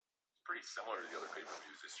pretty similar to the other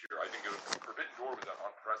pay-per-views this year. I think Forbidden Door was an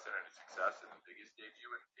unprecedented success and the biggest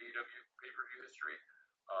debut in AEW pay-per-view history.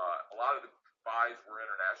 A lot of the buys were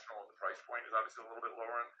international, and the price point is obviously a little bit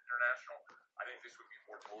lower in international. I think this would be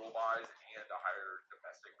more total buys and a higher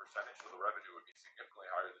domestic percentage, so the revenue would be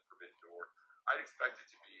significantly higher than Forbidden Door. I'd expect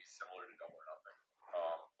it to be similar to Double or Nothing,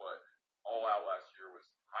 but All Out last year was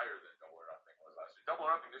higher than Double or Nothing was last year. Double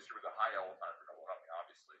or Nothing this year was a high all-time for Double or Nothing,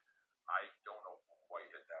 obviously. I don't know if we'll quite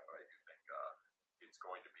hit that, but I do think it's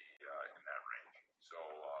going to be in that range. So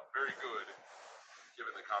very good,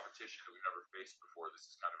 given the competition that we've never faced before. This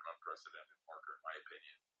is kind of an unprecedented marker, in my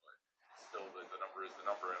opinion. But still, the number is the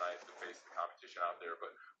number, and I have to face the competition out there.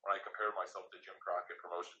 But when I compare myself to Jim Crockett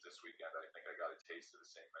Promotions this weekend, I think I got a taste of the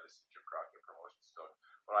same medicine Jim Crockett Promotions took.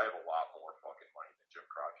 But I have a lot more fucking money than Jim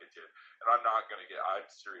Crockett did. And I'm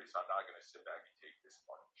serious, I'm not going to sit back and take this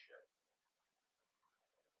fucking shit.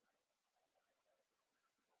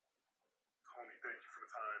 Tony, thank you for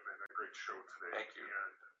the time and a great show today. Thank you.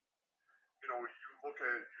 And,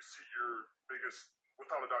 you see your biggest,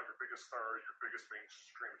 without a doubt, your biggest star, your biggest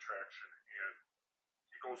mainstream attraction, and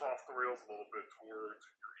he goes off the rails a little bit towards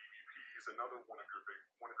your EVPs, another one of your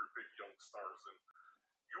big young stars, and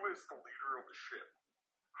you as the leader of the ship,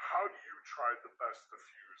 how do you try the best to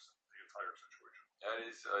fuse the entire situation? That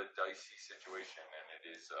is a dicey situation, and it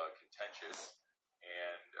is contentious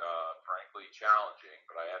and frankly challenging,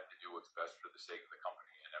 but I have to do what's best for the sake of the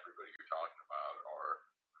company, and everybody you're talking about are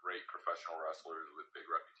great professional wrestlers with big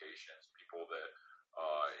reputations, people that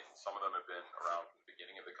some of them have been around from the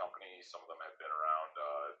beginning of the company, some of them have been around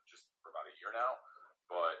just for about a year now,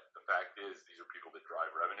 but the fact is these are people that drive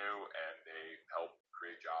revenue and they help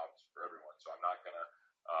create jobs for everyone. So I'm not going to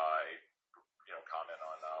comment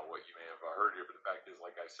on what you may have heard here, but the fact is,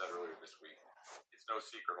 like I said earlier this week, it's no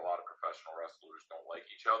secret a lot of professional wrestlers don't like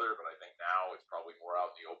each other, but I think now it's probably more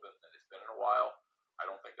out in the open than it's been in a while. I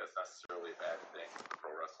don't think that's necessarily a bad thing for the pro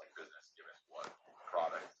wrestling business, given what the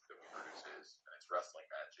product that we produce is, and it's wrestling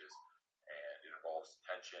matches, and it involves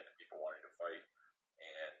tension and people wanting to fight,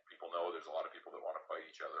 and people know there's a lot of people that want to fight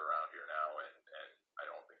each other around here now, and I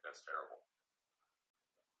don't think that's terrible.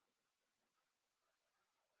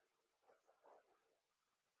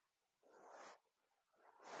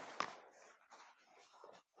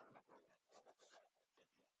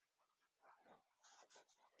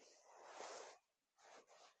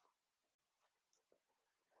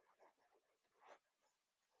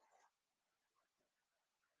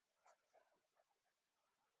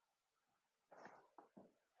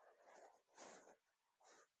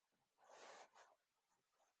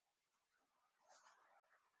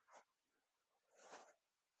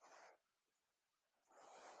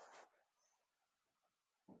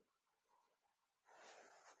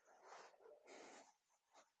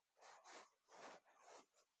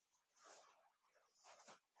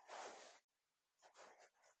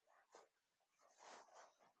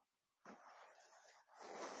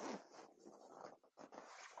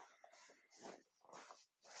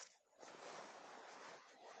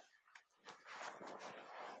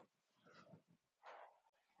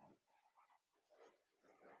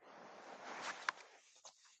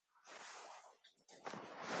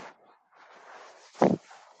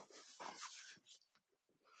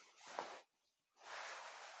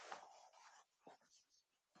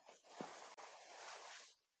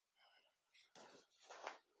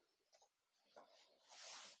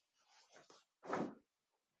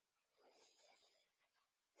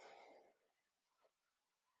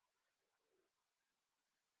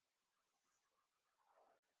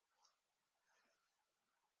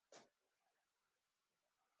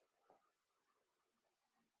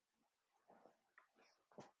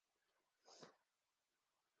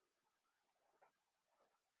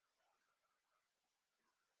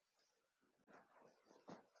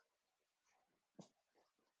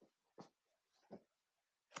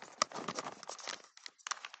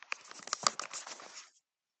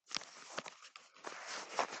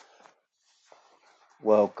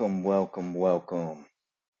 Welcome,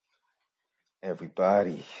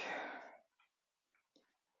 everybody,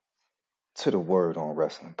 to the Word on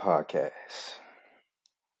Wrestling podcast.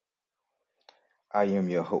 I am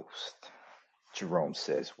your host, Jerome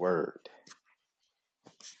Says Word.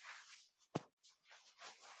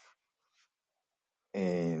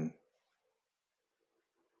 And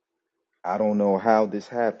I don't know how this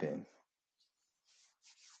happened,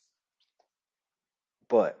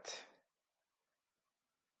 but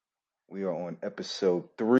we are on episode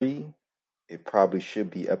 3. It probably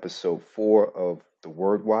should be episode 4 of the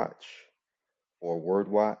Word Watch or Word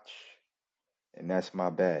Watch, and that's my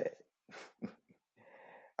bad.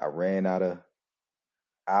 I ran out of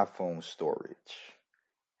iPhone storage.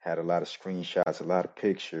 Had a lot of screenshots, a lot of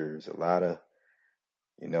pictures, a lot of,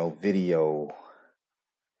 video,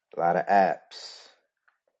 a lot of apps.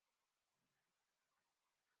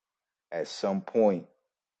 At some point,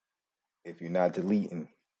 if you're not deleting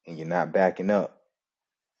and you're not backing up,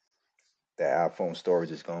 that iPhone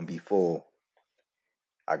storage is going to be full.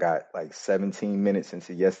 I got like 17 minutes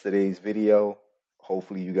into yesterday's video.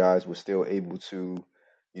 Hopefully, you guys were still able to,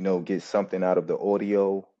 get something out of the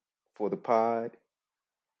audio for the pod.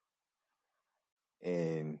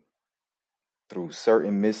 And through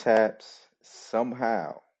certain mishaps,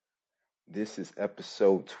 somehow, this is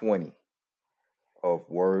episode 20 of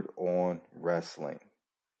Word on Wrestling.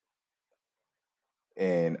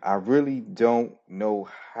 And I really don't know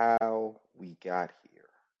how we got here.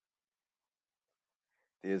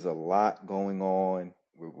 There's a lot going on.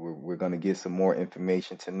 We're going to get some more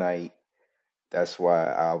information tonight. That's why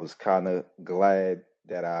I was kind of glad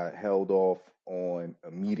that I held off on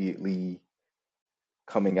immediately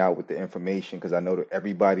coming out with the information, because I know that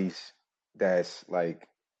everybody's that's like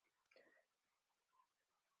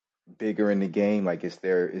bigger in the game, like it's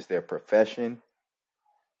their profession.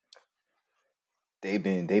 They've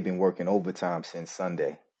been working overtime since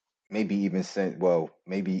Sunday. Maybe even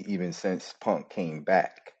since Punk came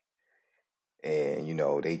back. And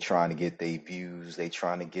they trying to get their views, they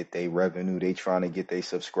trying to get their revenue, they trying to get their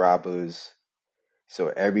subscribers. So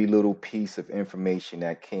every little piece of information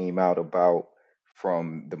that came out about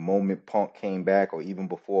from the moment Punk came back, or even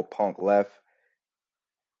before Punk left,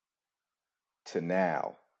 to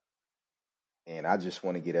now. And I just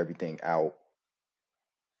want to get everything out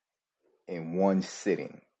in one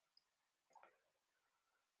sitting.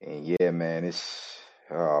 And yeah, man,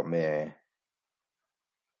 oh man,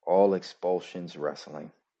 all Expulsions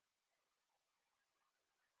Wrestling.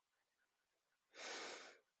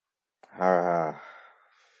 Ah.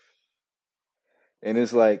 And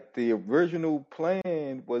it's like the original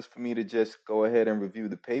plan was for me to just go ahead and review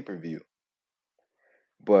the pay-per-view.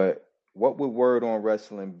 But what would Word on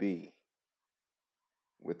Wrestling be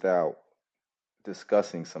without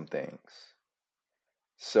discussing some things?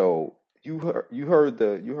 So you heard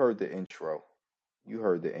the intro. You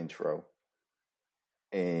heard the intro.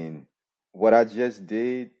 And what I just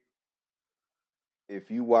did,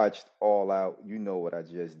 if you watched All Out, you know what I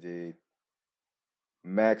just did.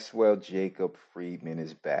 Maxwell Jacob Friedman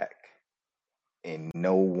is back, and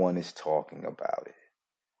no one is talking about it.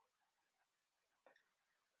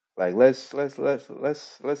 Like let's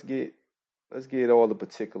get all the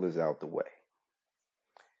particulars out the way.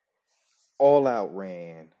 All Out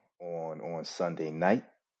ran on Sunday night,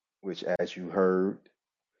 which, as you heard,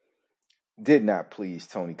 did not please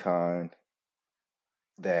Tony Khan.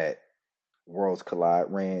 That Worlds Collide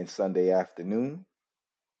ran Sunday afternoon,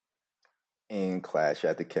 and Clash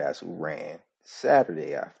at the Castle ran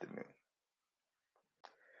Saturday afternoon.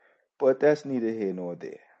 But that's neither here nor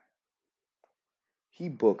there. He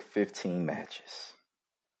booked 15 matches.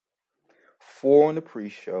 4 on the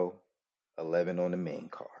pre-show, 11 on the main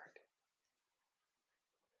card.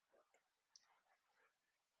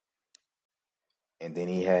 And then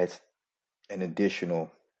he had an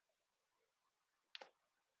additional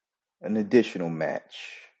match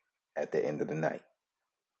at the end of the night.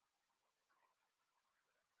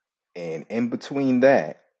 And in between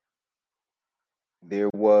that, there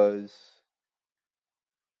was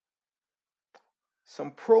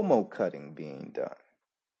some promo cutting being done.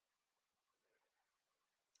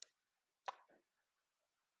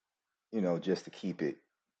 Just to keep it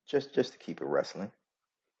wrestling.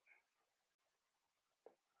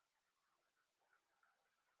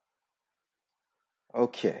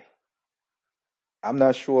 Okay. I'm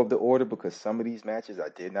not sure of the order because some of these matches I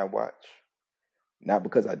did not watch. Not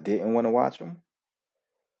because I didn't want to watch them,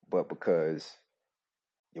 but because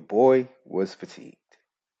your boy was fatigued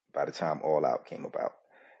by the time All Out came about.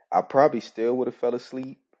 I probably still would have fell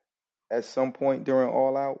asleep at some point during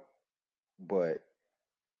All Out, but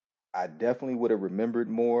I definitely would have remembered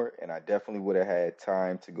more, and I definitely would have had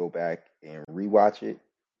time to go back and rewatch it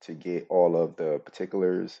to get all of the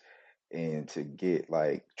particulars and to get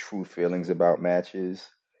like true feelings about matches.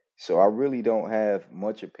 So I really don't have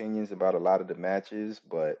much opinions about a lot of the matches,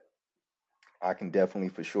 but I can definitely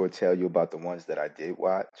for sure tell you about the ones that I did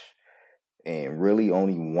watch. And really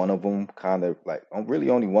only one of them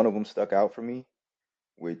stuck out for me,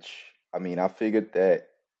 which I mean, I figured that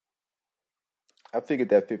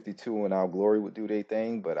 52 and Our Glory would do their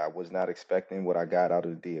thing, but I was not expecting what I got out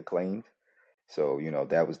of the Acclaimed. So,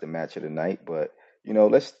 that was the match of the night. But,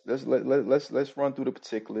 let's run through the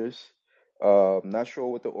particulars. Not sure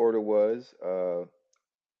what the order was.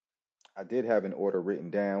 I did have an order written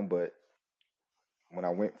down, but when I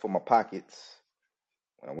went for my pockets,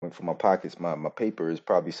 my paper is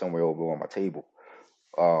probably somewhere over on my table.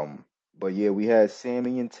 Um, but yeah, we had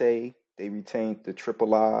Sammy and Tay. They retained the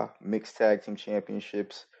Triple I Mixed Tag Team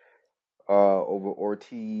Championships over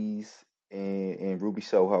Ortiz and Ruby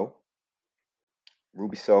Soho.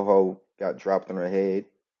 Ruby Soho got dropped on her head.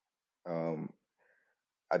 Um,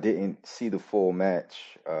 I didn't see the full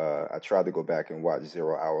match. I tried to go back and watch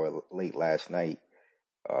 0 Hour late last night,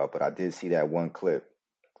 but I did see that one clip.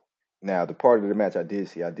 Now, the part of the match I did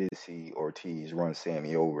see Ortiz run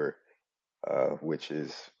Sammy over, which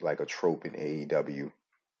is like a trope in AEW.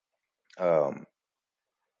 Um,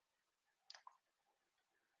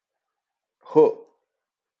 Hook,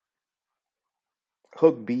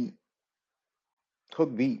 Hook beat,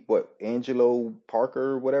 Hook beat what Angelo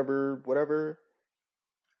Parker, whatever,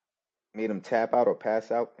 made him tap out or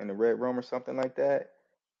pass out in the red room or something like that.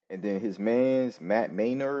 And then his man's Matt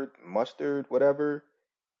Maynard, Mustard, whatever,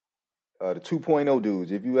 the 2.0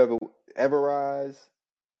 dudes. If you ever rise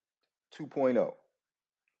 2.0,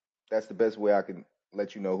 that's the best way I can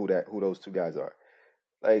let you know who those two guys are.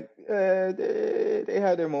 Like they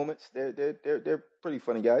had their moments. They're pretty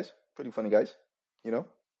funny guys. Pretty funny guys. You know,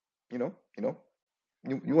 you know.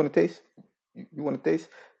 You want to taste? You want to taste?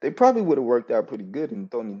 They probably would have worked out pretty good in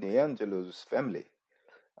Tony D'Angelo's family,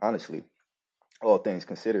 honestly, all things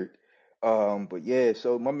considered. But yeah,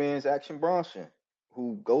 so my man's Action Bronson,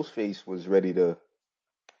 who Ghostface was ready to,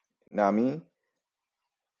 know what I mean?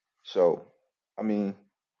 So, I mean,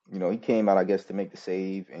 he came out, I guess, to make the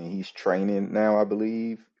save, and he's training now, I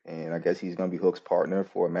believe, and I guess he's gonna be Hook's partner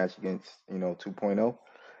for a match against, 2.0. All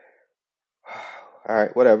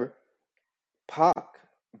right, whatever. Pac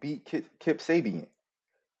beat Kip Sabian,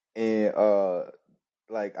 and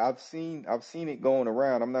like I've seen it going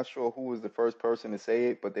around. I'm not sure who was the first person to say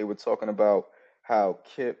it, but they were talking about how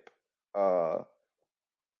Kip uh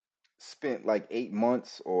spent like 8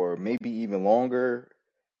 months or maybe even longer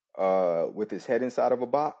with his head inside of a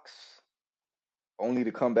box, only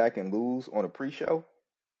to come back and lose on a pre-show.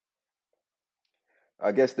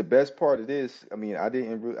 I guess the best part of this, I mean, I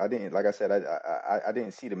didn't, like I said, I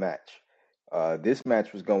didn't see the match. This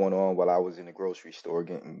match was going on while I was in the grocery store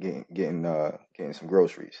getting some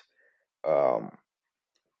groceries, um,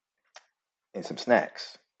 and some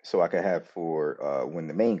snacks so I could have for when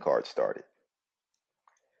the main card started.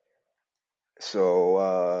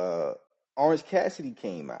 So Orange Cassidy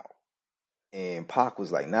came out, and Pac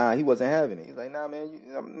was like, "Nah, he wasn't having it." He's like, "Nah, man,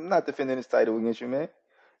 I'm not defending this title against you, man.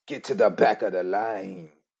 Get to the back of the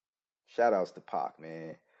line." Shout outs to Pac,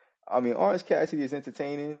 man. I mean, Orange Cassidy is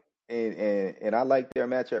entertaining, and I like their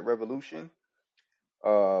match at Revolution.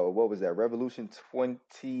 What was that? Revolution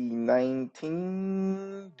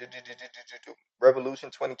 2019?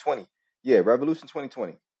 Revolution 2020. Yeah, Revolution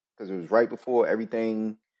 2020. Because it was right before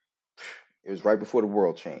everything. It was right before the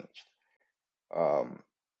world changed. Um,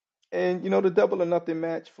 and the Double or Nothing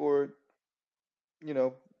match for you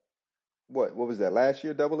know what was that last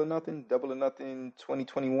year? Double or Nothing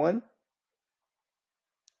 2021.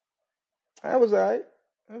 That was alright.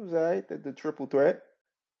 It was alright. The triple threat.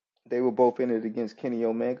 They were both in it against Kenny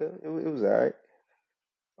Omega. It was alright.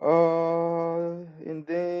 And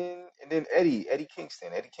then Eddie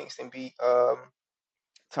Kingston. Eddie Kingston beat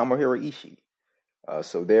Tomohiro Ishii.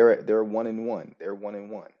 So they're 1-1. They're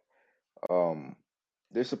 1-1. Um,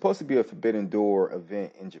 there's supposed to be a Forbidden Door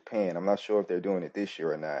event in Japan. I'm not sure if they're doing it this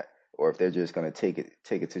year or not, or if they're just gonna take it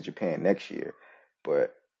to Japan next year.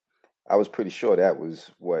 But I was pretty sure that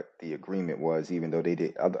was what the agreement was, even though they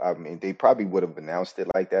did. I mean, they probably would have announced it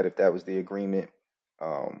like that if that was the agreement.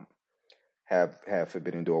 Um, have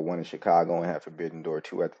Forbidden Door 1 in Chicago and have Forbidden Door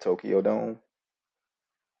 2 at the Tokyo Dome.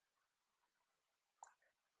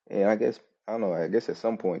 And I don't know. I guess at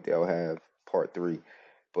some point they'll have part 3.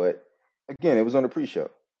 But again, it was on the pre-show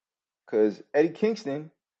because Eddie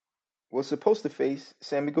Kingston was supposed to face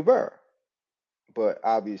Sammy Guevara, but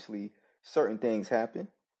obviously certain things happen,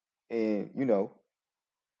 and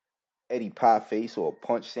Eddie pie face or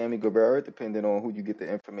punch Sammy Guevara, depending on who you get the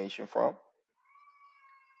information from.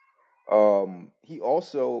 He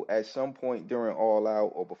also at some point during All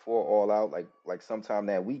Out or before All Out, like sometime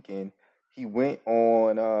that weekend, he went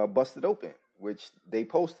on Busted Open, which they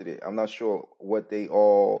posted it. I'm not sure what they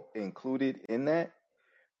all included in that,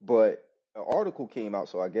 but an article came out,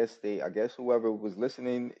 so I guess whoever was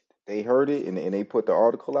listening, they heard it and they put the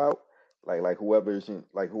article out.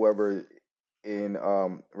 Whoever in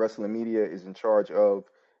wrestling media is in charge of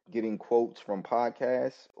getting quotes from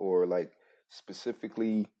podcasts or like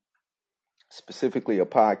specifically a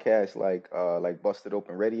podcast like Busted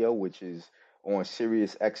Open Radio, which is on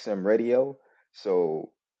Sirius XM radio.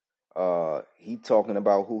 So he talking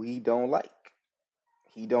about who he don't like.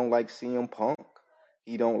 He don't like CM Punk.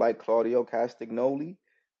 He don't like Claudio Castagnoli.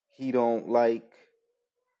 He don't like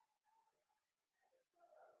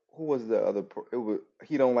who was the other?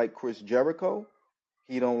 He don't like Chris Jericho.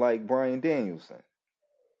 He don't like Bryan Danielson.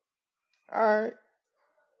 All right,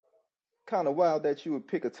 kind of wild that you would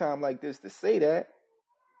pick a time like this to say that,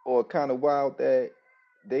 or kind of wild that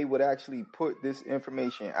they would actually put this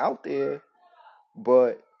information out there.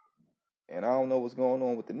 But and I don't know what's going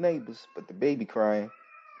on with the neighbors, but the baby crying.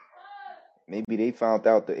 Maybe they found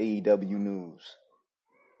out the AEW news.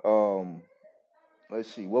 Um,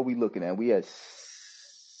 let's see what we looking at. We at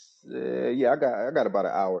yeah, I got about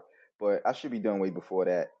an hour, but I should be done way before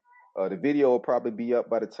that. The video will probably be up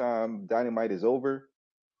by the time Dynamite is over.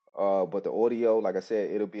 But the audio, like I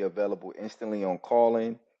said, it'll be available instantly on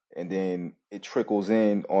Callin, and then it trickles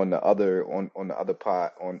in on the other on the other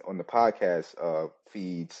on the podcast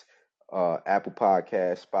feeds, Apple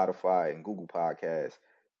Podcasts, Spotify, and Google Podcasts.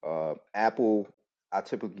 Apple, I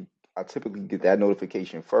typically I typically get that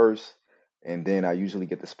notification first, and then I usually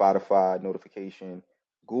get the Spotify notification.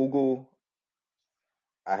 Google,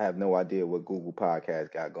 I have no idea what Google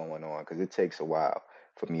Podcast got going on because it takes a while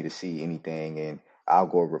for me to see anything, and I'll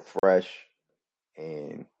go refresh,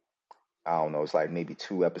 and I don't know, it's like maybe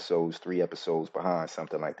 2 episodes, 3 episodes behind,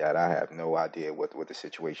 something like that. I have no idea what the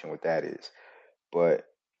situation with that is. But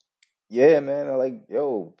yeah, man, I like,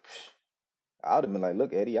 yo, I would have been like,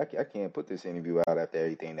 look, Eddie, I can't put this interview out after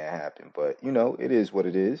everything that happened. But, it is what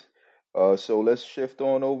it is. So let's shift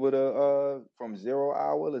on over to from 0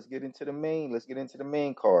 hour. Let's get into the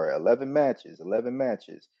main card. 11 matches, 11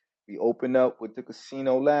 matches. We open up with the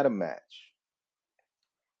casino ladder match.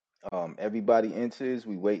 Everybody enters.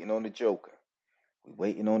 We waiting on the Joker. We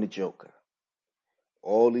waiting on the Joker.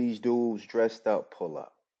 All these dudes dressed up pull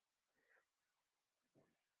up.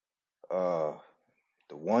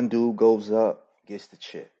 The one dude goes up, gets the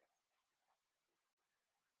chip.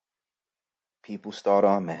 People start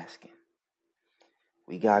unmasking.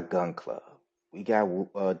 We got Gun Club. We got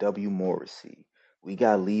W. Morrissey. We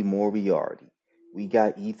got Lee Moriarty. We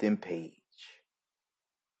got Ethan Page.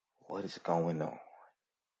 What is going on?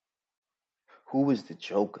 Who is the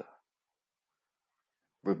Joker?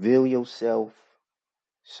 Reveal yourself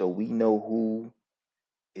so we know who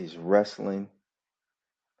is wrestling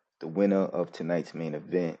the winner of tonight's main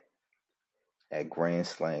event at Grand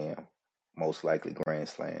Slam, most likely Grand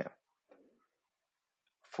Slam,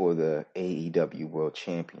 for the AEW World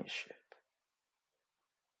Championship.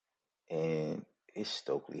 And it's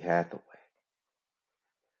Stokely Hathaway.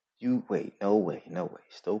 No way.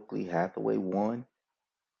 Stokely Hathaway won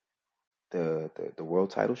the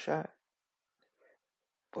world title shot.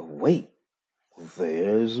 But wait,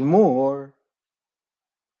 there's more.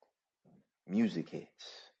 Music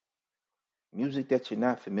hits. Music that you're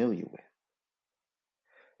not familiar with.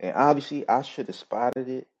 And obviously I should have spotted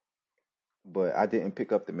it, but I didn't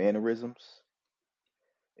pick up the mannerisms.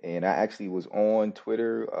 And I actually was on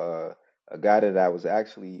Twitter, a guy that I was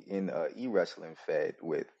actually in e-wrestling fed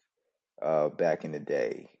with back in the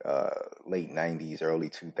day, late 90s, early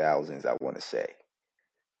 2000s, I want to say.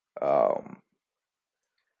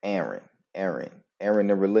 Aaron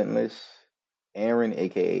the Relentless, Aaron,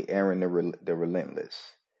 aka Aaron the Relentless.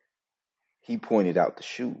 He pointed out the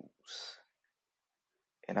shoes,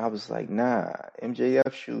 and I was like, nah,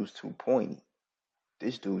 MJF shoes too pointy.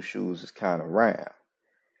 This dude's shoes is kind of round.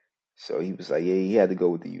 So he was like, yeah, he had to go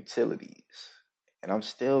with the utilities, and I'm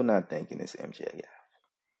still not thinking it's MJF.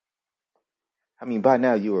 I mean, by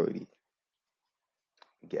now you already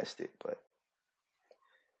guessed it, but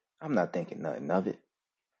I'm not thinking nothing of it.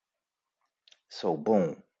 So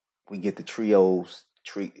boom, we get the trios.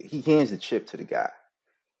 He hands the chip to the guy,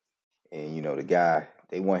 and the guy,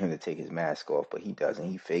 they want him to take his mask off, but he doesn't.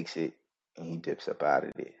 He fakes it and he dips up out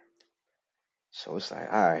of there. So it's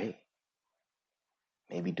like, all right,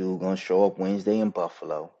 maybe dude gonna show up Wednesday in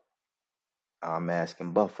Buffalo. I'm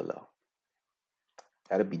asking Buffalo.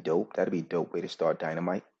 That'd be dope. That'd be a dope way to start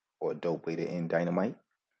Dynamite, or a dope way to end Dynamite.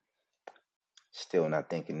 Still not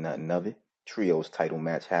thinking nothing of it. Trios title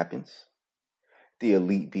match happens. The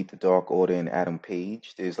Elite beat the Dark Order and Adam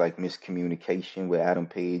Page. There's like miscommunication with Adam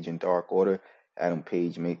Page and Dark Order. Adam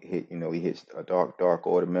Page he hits a Dark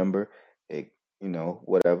Order member.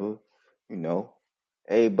 Whatever.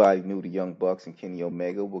 Everybody knew the Young Bucks and Kenny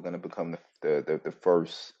Omega were gonna become the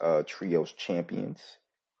first trios champions.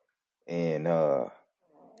 And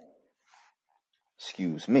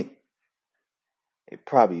excuse me. It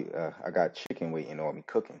probably I got chicken waiting on me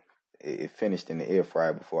cooking. It finished in the air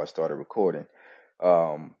fryer before I started recording.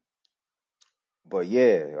 But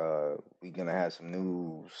yeah, we're gonna have some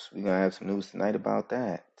news. We're gonna have some news tonight about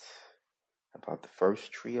that. About the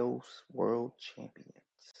first trios world champions.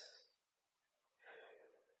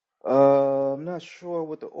 I'm not sure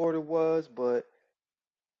what the order was, but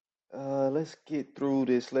let's get through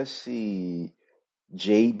this. Let's see.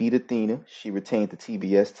 Jade beat Athena. She retained the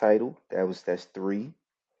TBS title. That's three.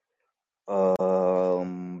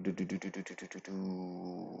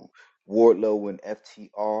 Wardlow and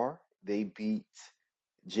FTR. They beat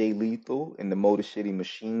Jay Lethal and the Motor City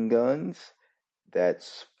Machine Guns.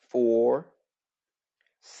 That's four.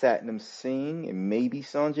 Satnam Singh and maybe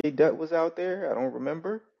Sanjay Dutt was out there. I don't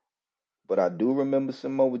remember. But I do remember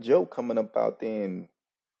Samoa Joe coming up out there and,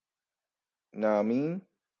 you know what I mean?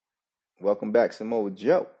 Welcome back, Samoa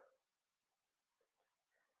Joe.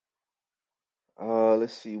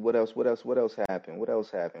 Let's see. What else? What else happened? What else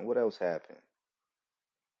happened? What else happened?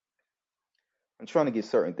 I'm trying to get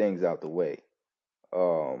certain things out the way.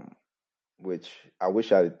 Um, which I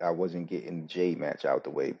wish I wasn't getting the Jade match out the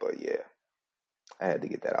way, but yeah, I had to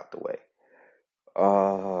get that out the way.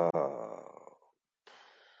 Uh,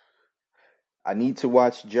 I need to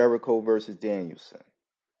watch Jericho versus Danielson.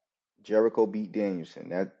 Jericho beat Danielson.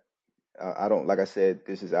 That I don't like. I said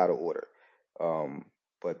this is out of order. Um,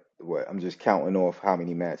 but what I'm just counting off how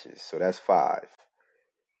many matches. So that's five.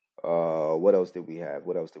 What else did we have?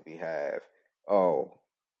 What else did we have? Oh,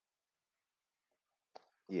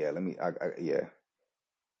 yeah. Yeah.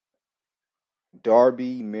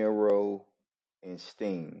 Darby, Miro, and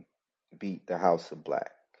Sting beat the House of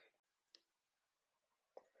Black.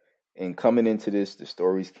 And coming into this, the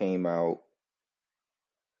stories came out.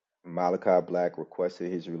 Malachi Black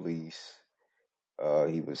requested his release.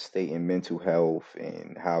 He was stating mental health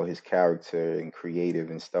and how his character and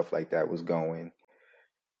creative and stuff like that was going.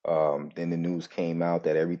 Then the news came out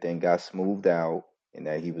that everything got smoothed out and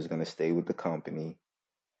that he was going to stay with the company.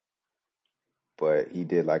 But he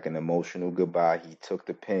did like an emotional goodbye. He took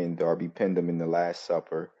the pin. Darby pinned him in the Last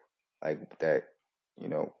Supper, like that, you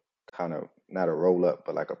know, kind of not a roll up,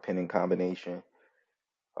 but like a pinning combination.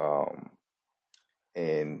 Um,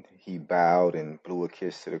 and he bowed and blew a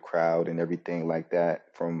kiss to the crowd and everything like that.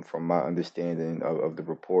 From my understanding of the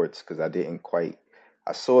reports, because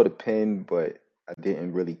I saw the pin, but I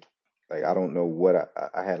didn't really like. I don't know what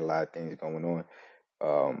I had a lot of things going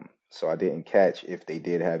on. So I didn't catch if they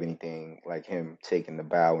did have anything like him taking the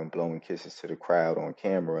bow and blowing kisses to the crowd on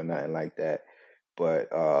camera or nothing like that. But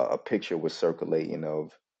a picture was circulating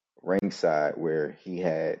of ringside where he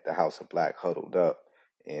had the House of Black huddled up,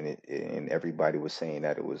 and everybody was saying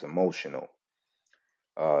that it was emotional.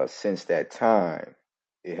 Since that time,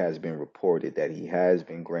 it has been reported that he has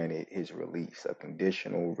been granted his release, a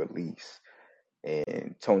conditional release.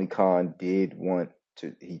 And Tony Khan did want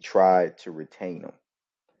to, he tried to retain him,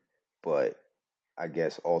 but I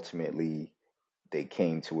guess ultimately they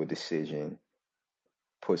came to a decision,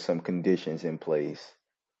 put some conditions in place.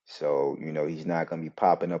 So, he's not going to be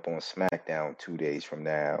popping up on SmackDown 2 days from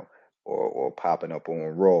now or popping up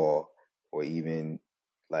on Raw or even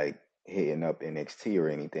like hitting up NXT or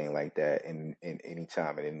anything like that in any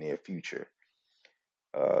time in the near future.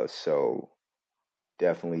 So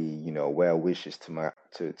definitely, well wishes to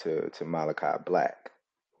Malachi Black.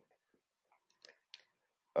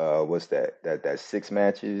 What's that? That's six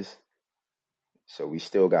matches. So we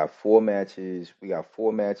still got four matches. We got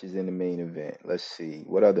four matches in the main event. Let's see.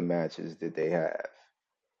 What other matches did they have?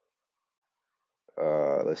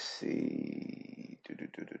 Let's see.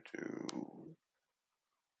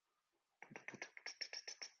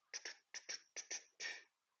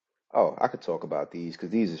 Oh, I could talk about these because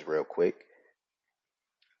these is real quick.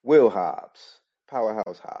 Will Hobbs,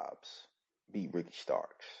 Powerhouse Hobbs, beat Ricky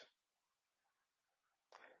Starks.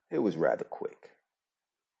 It was rather quick.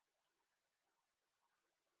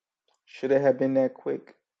 Should it have been that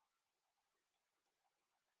quick?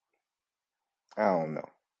 I don't know.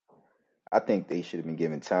 I think they should have been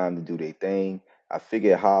given time to do their thing. I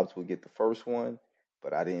figured Hobbs would get the first one,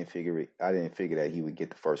 but I didn't figure it. I didn't figure that he would get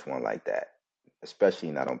the first one like that,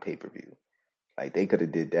 especially not on pay-per-view. Like they could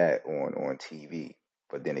have did that on TV,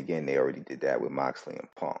 but then again, they already did that with Moxley and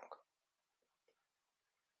Punk.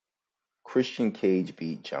 Christian Cage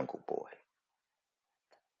beat Jungle Boy,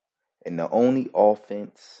 and the only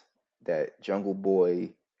offense that Jungle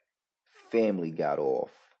Boy family got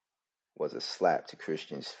off was a slap to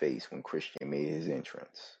Christian's face when Christian made his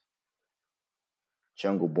entrance.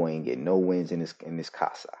 Jungle Boy ain't get no wins in this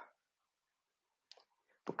casa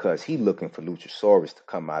because he looking for Luchasaurus to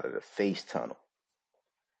come out of the face tunnel.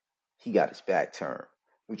 He got his back turned.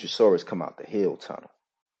 Luchasaurus come out the heel tunnel.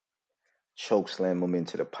 Choke slam him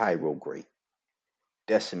into the pyro grate.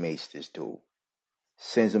 Decimates this dude.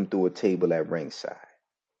 sends him through a table at ringside.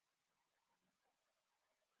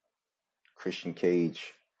 Christian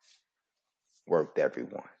Cage worked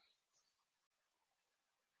everyone.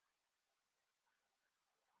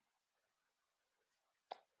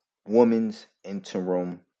 Women's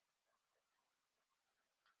Interim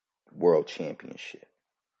World Championship.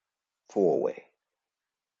 4-way.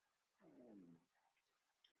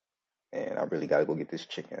 And I really gotta go get this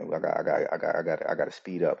chicken. I gotta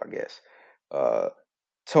speed up, I guess.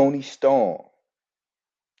 Tony Storm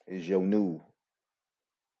is your new,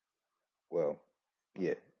 well,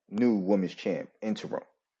 yeah, new women's champ, interim.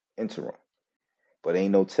 But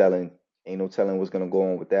ain't no telling what's gonna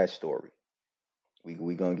go on with that story.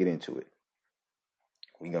 We gonna get into it.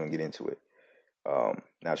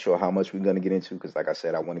 Not sure how much we're gonna get into because, like I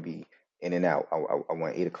said, I want to be in and out. I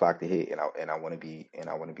want 8 o'clock to hit, and I want to be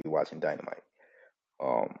watching Dynamite.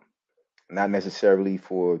 Not necessarily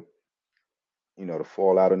for the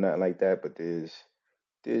fallout or nothing like that, but there's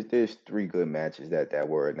 3 good matches that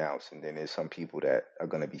were announced, and then there's some people that are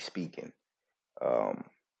gonna be speaking. Um,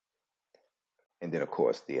 and then of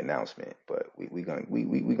course the announcement. But we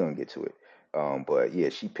gonna get to it. But yeah,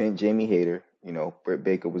 she pinned Jamie Hayter. Britt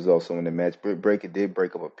Baker was also in the match. Britt Baker did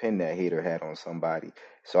break up a pin that Hayter had on somebody.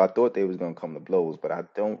 So I thought they was gonna come to blows, but I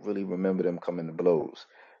don't really remember them coming to blows.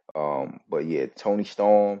 But yeah, Tony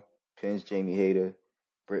Storm pins Jamie Hayter.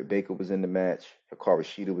 Britt Baker was in the match. Hikaru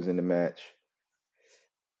Shida was in the match.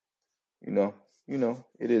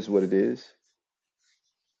 It is what it is.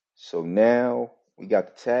 So now we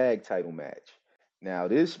got the tag title match. Now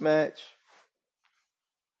this match,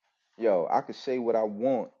 yo, I could say what I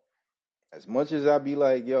want. As much as I be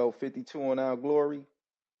like, yo, 52 on Our Glory,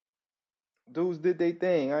 dudes did their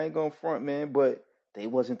thing. I ain't gonna front, man, but they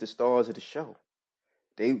wasn't the stars of the show.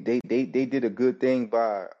 They did a good thing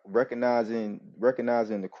by recognizing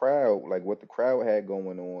the crowd, like what the crowd had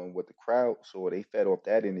going on, what the crowd saw. They fed off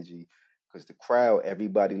that energy because the crowd,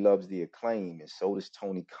 everybody loves the Acclaim, and so does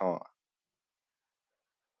Tony Khan.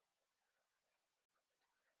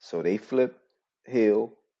 So they flipped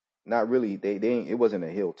heel. Not really. It wasn't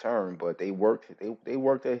a heel turn, but they worked a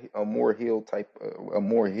more heel type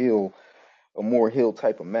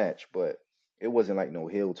type of match, but it wasn't like no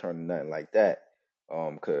heel turn or nothing like that.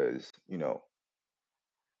 Cause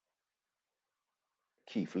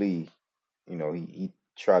Keith Lee, he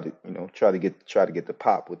tried to get the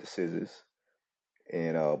pop with the scissors,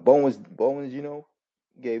 and Bowens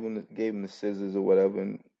gave him the scissors or whatever,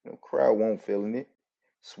 and crowd won't feeling it.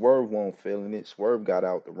 Swerve won't feeling it. Swerve got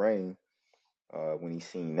out the ring when he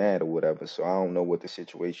seen that or whatever. So I don't know what the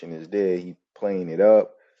situation is there. He playing it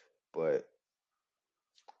up, but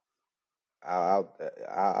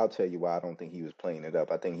I'll tell you why I don't think he was playing it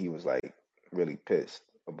up. I think he was like really pissed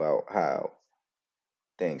about how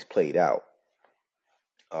things played out.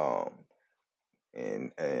 Um,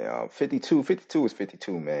 and 52 is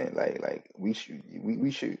 52, man. Like we should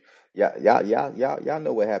y'all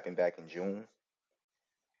know what happened back in June,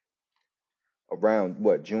 around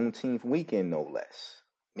what, Juneteenth weekend, no less.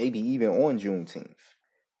 Maybe even on Juneteenth.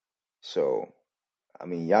 So I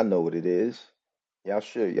mean, y'all know what it is. Y'all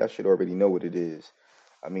should already know what it is.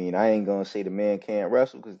 I mean, I ain't gonna say the man can't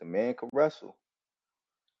wrestle because the man can wrestle,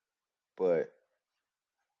 but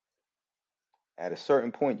at a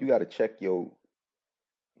certain point, you gotta check your,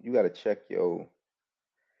 you gotta check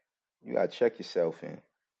yourself in.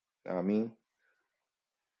 Know what I mean?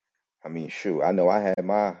 I mean, shoot, I know I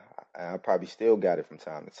probably still got it from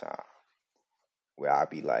time to time where I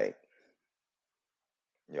be like,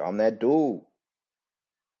 yo, I'm that dude.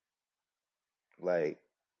 Like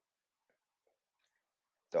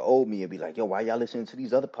the old me would be like, yo, why y'all listening to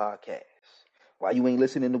these other podcasts? Why you ain't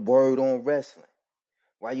listening to Word on Wrestling?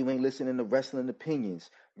 Why you ain't listening to Wrestling Opinions,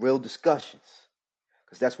 real discussions?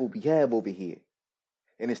 Because that's what we have over here.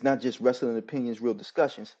 And it's not just Wrestling Opinions, real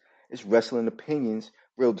discussions. It's Wrestling Opinions,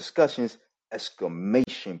 real discussions,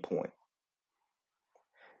 exclamation point.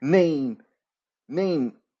 Name,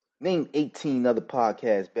 name, name 18 other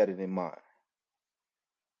podcasts better than mine.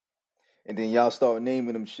 And then y'all start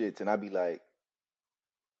naming them shits, and I be like,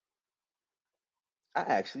 I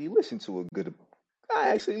actually listen to I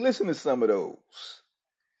actually listen to some of those.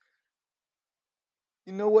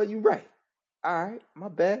 You know what? You're right. All right, my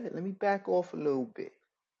bad. Let me back off a little bit.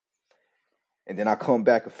 And then I come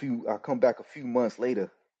back a few months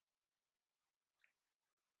later,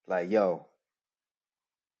 like, yo,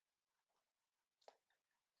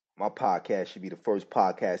 my podcast should be the first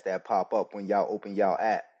podcast that pop up when y'all open y'all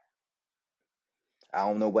app. I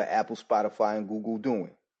don't know what Apple, Spotify, and Google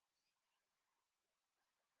doing.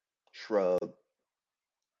 Shrug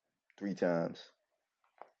 3 times.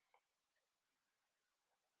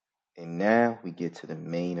 And now we get to the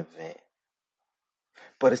main event.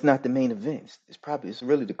 But it's not the main event. It's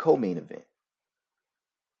really the co-main event.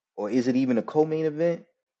 Or is it even a co-main event?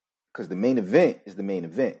 Because the main event is the main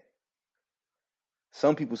event.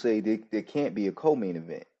 Some people say there can't be a co-main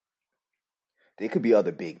event. There could be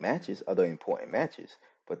other big matches, other important matches,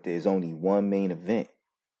 but there's only one main event,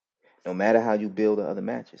 no matter how you build the other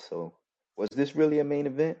matches. So, was this really a main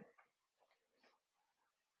event?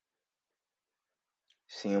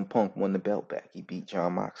 CM Punk won the belt back. He beat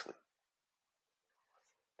Jon Moxley.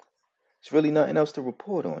 There's really nothing else to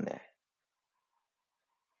report on that.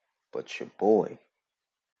 But your boy,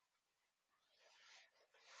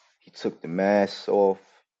 he took the mask off,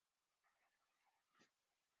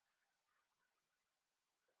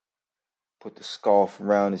 put the scarf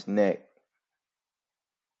around his neck,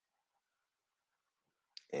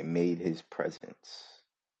 and made his presence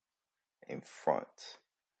in front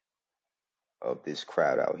of this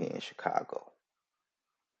crowd out here in Chicago,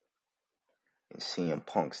 in CM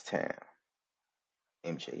Punk's town.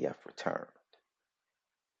 MJF returned,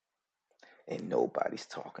 and nobody's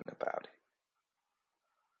talking about it.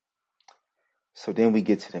 So then we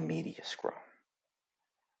get to the media scrum.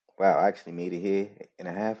 Wow, I actually made it here in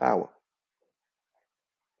a half hour.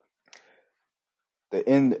 The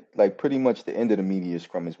end, like pretty much the end of the media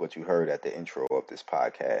scrum is what you heard at the intro of this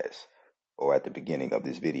podcast or at the beginning of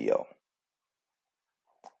this video.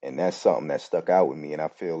 And that's something that stuck out with me. And I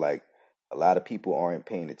feel like a lot of people aren't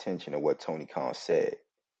paying attention to what Tony Khan said.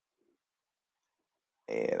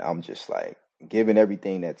 And I'm just like, given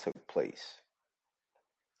everything that took place,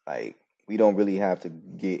 like, we don't really have to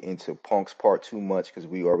get into Punk's part too much because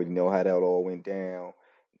we already know how that all went down.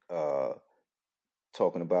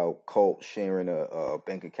 Talking about Colt sharing a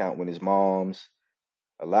bank account with his mom's.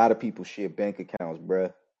 A lot of people share bank accounts,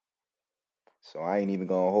 bruh. So I ain't even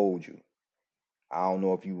gonna hold you. I don't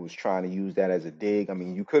know if you was trying to use that as a dig. I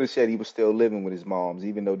mean, you could have said he was still living with his moms,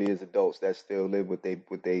 even though there's adults that still live with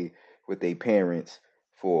they parents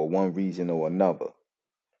for one reason or another.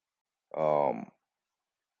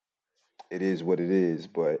 It is what it is,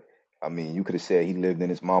 but I mean, you could have said he lived in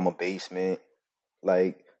his mama basement,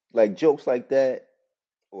 like jokes like that,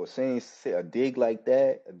 or say a dig like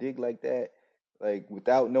that, like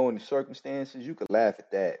without knowing the circumstances, you could laugh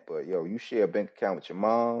at that. But yo, you share a bank account with your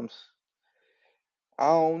moms. I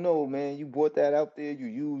don't know, man. You brought that out there.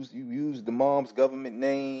 You used the mom's government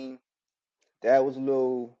name. That was a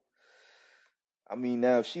little. I mean,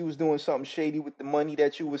 now if she was doing something shady with the money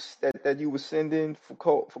that you was sending for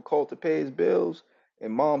Colt to pay his bills,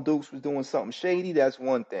 and Mom Dukes was doing something shady, that's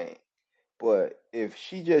one thing. But if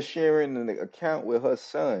she just sharing an account with her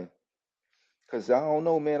son, because I don't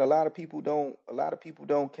know, man, a lot of people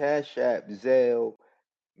don't Cash App, Zelle,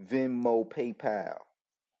 Venmo, PayPal.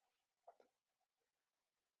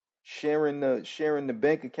 Sharing the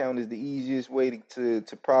bank account is the easiest way to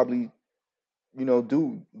probably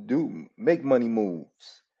do make money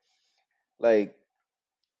moves. Like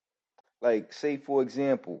say for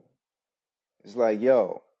example, it's like,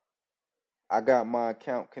 yo, I got my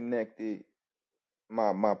account connected,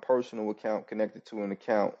 my personal account connected to an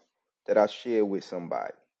account that I share with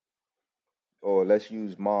somebody. Or let's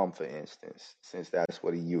use mom for instance, since that's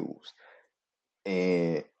what he used.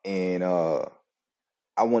 And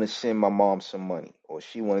I want to send my mom some money, or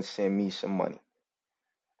she want to send me some money.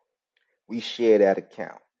 We share that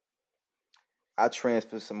account. I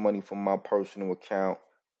transfer some money from my personal account,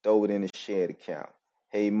 throw it in a shared account.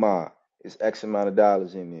 Hey ma, it's X amount of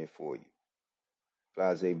dollars in there for you.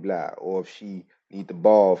 Blah blah blah. Or if she need to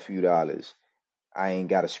borrow a few dollars, I ain't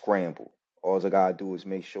gotta scramble. All I gotta do is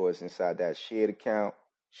make sure it's inside that shared account.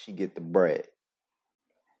 She get the bread.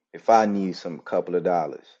 If I need some couple of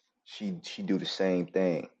dollars, she do the same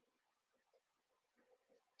thing.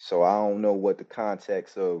 So I don't know what the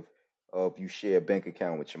context of you share a bank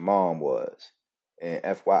account with your mom was. And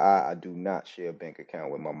FYI, I do not share a bank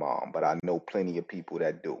account with my mom, but I know plenty of people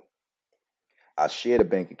that do. I shared a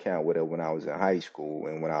bank account with her when I was in high school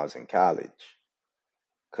and when I was in college,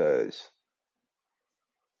 because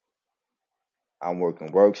I'm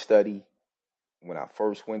working work study. When I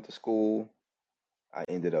first went to school, I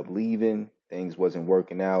ended up leaving. Things wasn't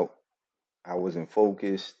working out. I wasn't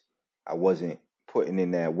focused. I wasn't putting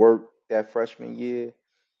in that work that freshman year.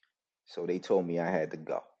 So they told me I had to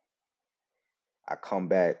go. I come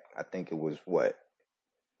back, I think it was what?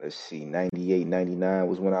 Let's see, 98, 99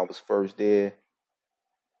 was when I was first there.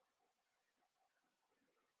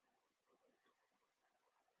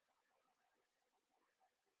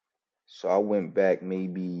 So I went back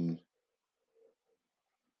maybe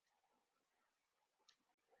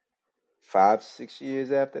 5, 6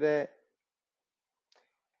 years after that.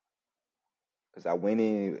 because I went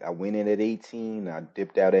in at 18. I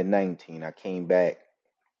dipped out at 19. I came back.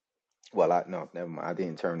 Well, no, never mind. I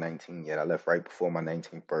didn't turn 19 yet. I left right before my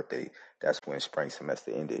 19th birthday. That's when spring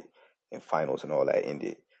semester ended and finals and all that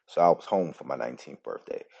ended. So I was home for my 19th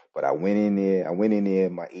birthday. But I went in there. I went in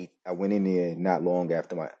there not long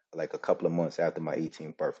after like a couple of months after my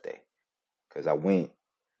 18th birthday, because I went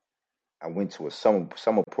to a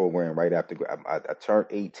summer program right after I turned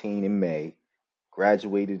 18 in May,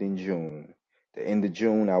 graduated in June. The end of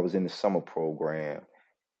June, I was in the summer program,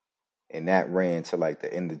 and that ran to like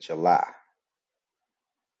the end of July.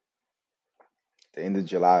 The end of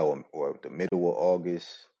July or the middle of August,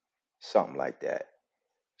 something like that.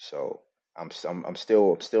 So I'm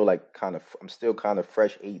still like I'm still kind of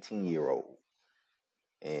fresh 18-year-old,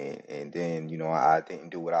 and then I didn't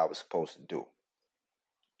do what I was supposed to do.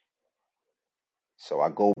 So I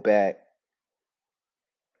go back.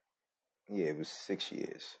 Yeah, it was 6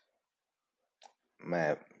 years.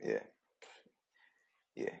 Man, yeah,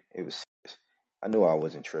 it was. I knew I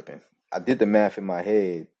wasn't tripping. I did the math in my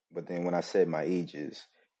head, but then when I said my ages,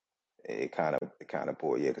 it kind of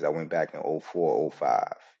bored. Yeah, because I went back in '04,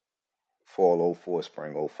 '05, fall '04,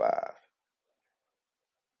 spring '05.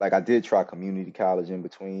 Like I did try community college in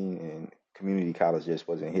between, and community college just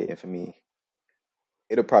wasn't hitting for me.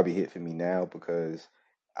 It'll probably hit for me now because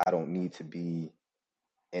I don't need to be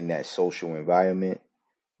in that social environment.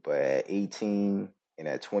 But at 18 and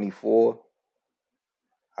at 24,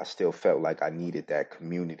 I still felt like I needed that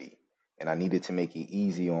community, and I needed to make it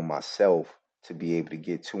easy on myself to be able to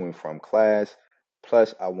get to and from class.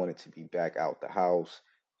 Plus, I wanted to be back out the house,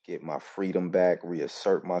 get my freedom back,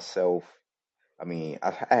 reassert myself. I mean,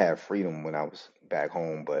 I had freedom when I was back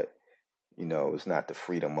home, but it's not the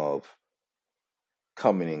freedom of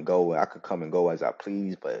coming and go. I could come and go as I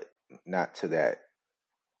please, but not to that.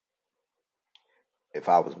 If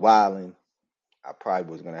I was wilding, I probably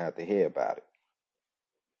was gonna have to hear about it.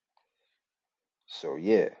 So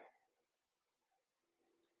yeah,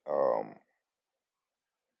 um,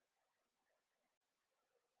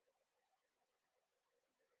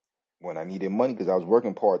 when I needed money, because I was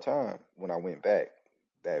working part time when I went back.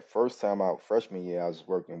 That first time out, freshman year, I was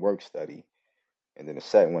working work study, and then the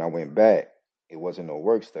second when I went back, it wasn't no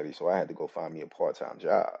work study, so I had to go find me a part time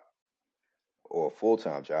job or a full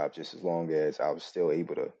time job, just as long as I was still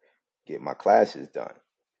able to get my classes done.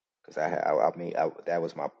 Because I mean, that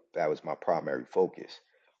was my primary focus.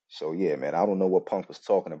 So yeah, man, I don't know what Punk was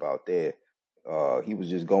talking about there. He was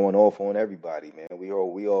just going off on everybody, man. We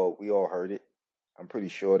all heard it. I'm pretty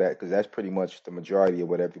sure that because that's pretty much the majority of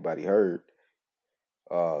what everybody heard.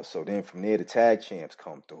 So then from there, the tag champs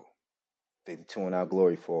come through. They the two and our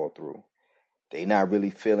glory fall through. They not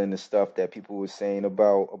really feeling the stuff that people were saying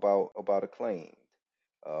about acclaimed,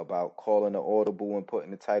 about calling the audible and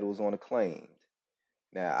putting the titles on acclaimed.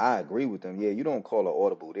 Now I agree with them. Yeah, you don't call an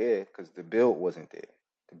audible there because the build wasn't there.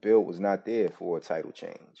 The build was not there for a title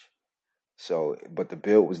change. So, but the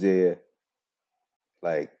build was there.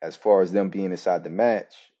 Like as far as them being inside the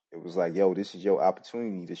match, it was like, yo, this is your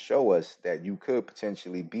opportunity to show us that you could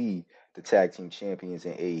potentially be the tag team champions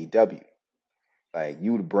in AEW. Like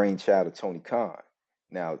you, the brainchild of Tony Khan.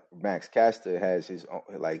 Now Max Caster has his own,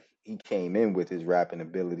 like he came in with his rapping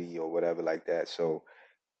ability or whatever like that. So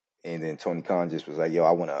and then Tony Khan just was like, "Yo,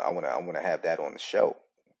 I wanna have that on the show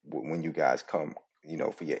when you guys come,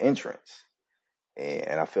 for your entrance."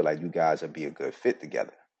 And I feel like you guys would be a good fit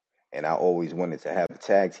together. And I always wanted to have a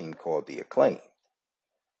tag team called the Acclaim.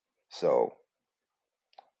 So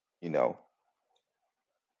you know,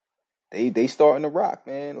 they starting to rock,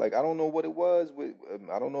 man. Like I don't know what it was with.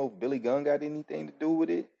 I don't know if Billy Gunn got anything to do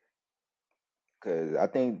with it, because I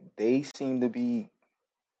think they seem to be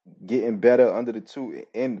getting better under the two.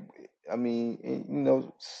 And I mean,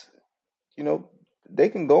 you know, they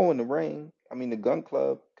can go in the ring. I mean, the Gun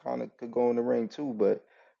Club kind of could go in the ring too, but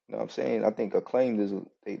what I'm saying? I think Acclaimed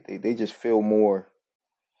they just feel more,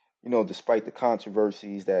 despite the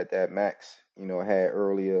controversies that Max, had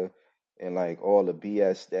earlier and like all the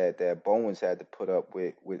BS that Bowens had to put up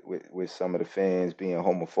with some of the fans being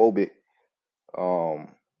homophobic. Um,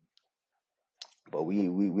 but we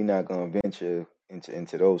not gonna venture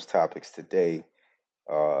into those topics today,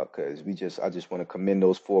 because I just want to commend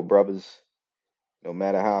those four brothers. No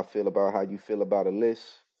matter how I feel about how you feel about a list,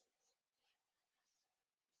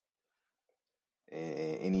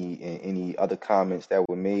 and any other comments that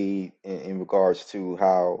were made in regards to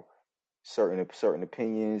how certain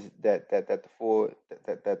opinions that the four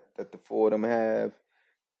that the four of them have,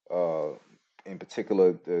 uh, in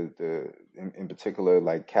particular in particular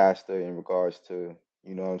like Castor in regards to,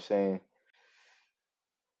 what I'm saying,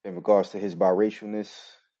 in regards to his biracialness.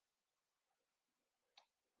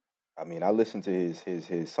 I mean, I listened to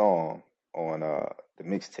his song on the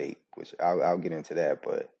mixtape, which I'll get into that,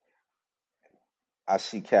 but I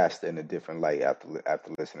see Caster in a different light after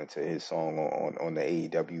listening to his song on the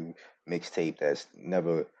AEW mixtape that's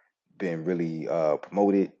never been really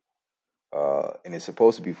promoted. And it's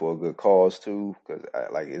supposed to be for a good cause too, because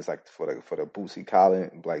like it's like for the Bootsy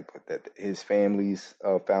Collins, like that his family's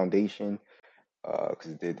foundation.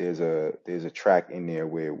 Because there's a track in there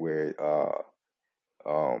where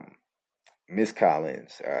um Miss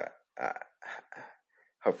Collins, I,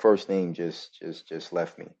 her first name just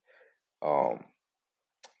left me. Um,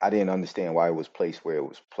 I didn't understand why it was placed where it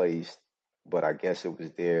was placed, but I guess it was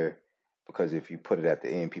there because if you put it at the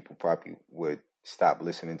end, people probably would stop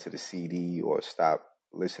listening to the CD or stop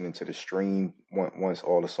listening to the stream once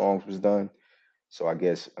all the songs was done. So I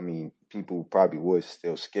guess, I mean, people probably would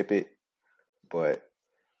still skip it, but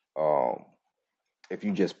um, if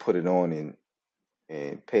you just put it on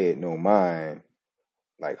and pay it no mind,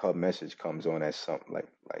 like her message comes on at some like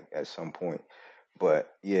at some point.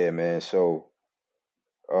 But yeah, man. So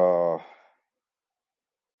wow,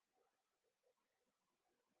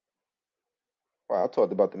 I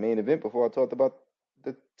talked about the main event before I talked about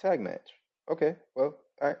the tag match. Okay, well,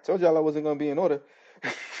 all right. Told y'all I wasn't gonna be in order.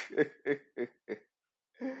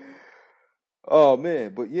 Oh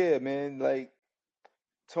man, but yeah, man, like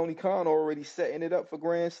Tony Khan already setting it up for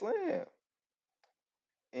Grand Slam.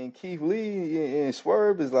 And Keith Lee and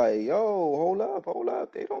Swerve is like, yo, hold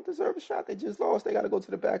up. They don't deserve a shot. They just lost. They got to go to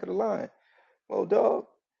the back of the line. Well, dog,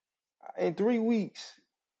 in 3 weeks,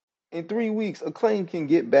 Acclaim can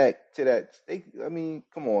get back to that. I mean,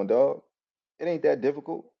 come on, dog. It ain't that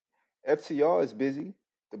difficult. FTR is busy.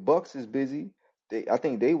 The Bucks is busy. I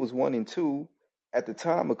think they was 1 and 2 at the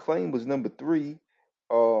time. Acclaim was number 3.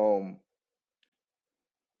 Um,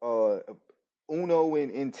 uh, Uno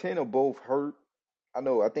and Ten are both hurt. I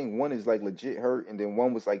know. I think one is like legit hurt, and then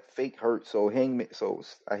one was like fake hurt. So Hangman. So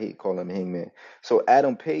I hate calling him Hangman. So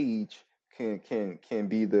Adam Page can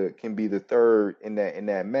be the third in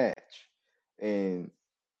that match, and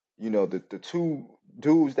the two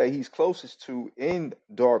dudes that he's closest to in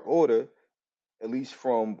Dark Order, at least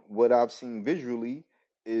from what I've seen visually,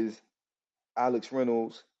 is Alex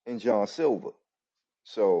Reynolds and John Silver.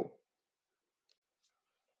 So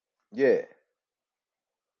yeah,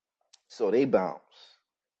 so they bounce.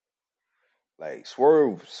 Like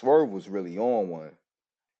Swerve was really on one.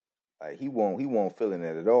 Like he won't feeling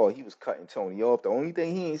it at all. He was cutting Tony off. The only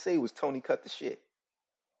thing he ain't say was Tony cut the shit.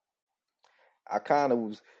 I kind of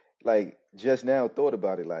was like just now thought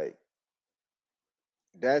about it. Like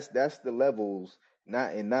that's the levels,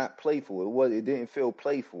 not playful. It didn't feel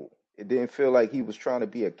playful. It didn't feel like he was trying to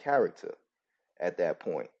be a character at that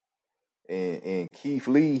point. And Keith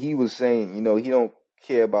Lee, he was saying, he don't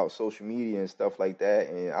care about social media and stuff like that.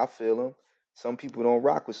 And I feel him. Some people don't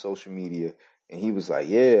rock with social media. And he was like,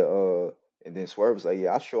 yeah, and then Swerve was like,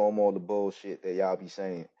 yeah, I show him all the bullshit that y'all be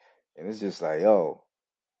saying. And it's just like, yo,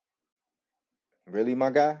 really, my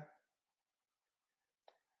guy?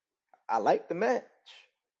 I like the match.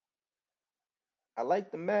 I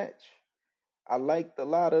like the match. I liked a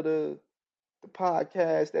lot of the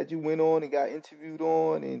podcast that you went on and got interviewed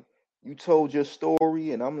on, and you told your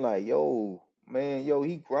story, and I'm like, yo, man, yo,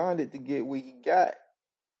 he grinded to get where he got,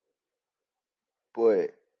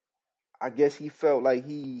 but I guess he felt like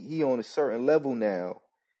he on a certain level now,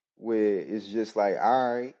 where it's just like,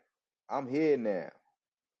 all right, I'm here now,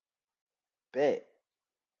 bet,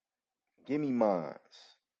 give me mines,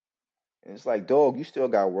 and it's like, dog, you still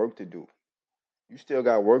got work to do, you still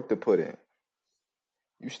got work to put in,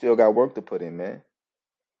 you still got work to put in, man.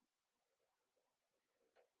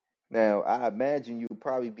 Now, I imagine you'll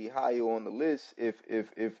probably be higher on the list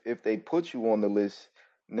if they put you on the list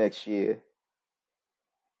next year,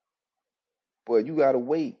 but you gotta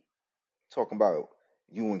wait. Talking about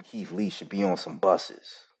you and Keith Lee should be on some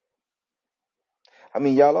buses. I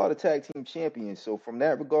mean, y'all are the tag team champions, so from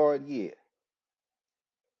that regard, yeah.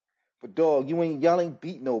 But dog, y'all ain't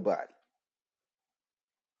beat nobody.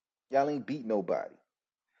 Y'all ain't beat nobody.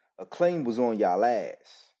 Acclaim was on y'all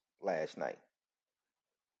ass last night.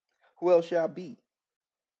 Who else y'all beat?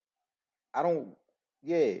 I don't.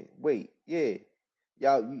 Yeah, wait, yeah.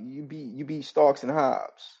 Y'all, you beat Starks and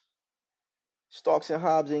Hobbs. Starks and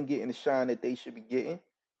Hobbs ain't getting the shine that they should be getting.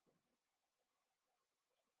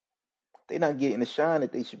 They not getting the shine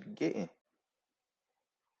that they should be getting.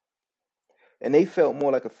 And they felt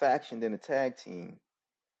more like a faction than a tag team.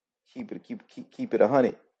 Keep it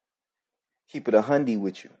 100. Keep it 100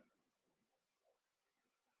 with you.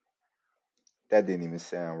 That didn't even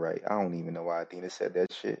sound right. I don't even know why Athena said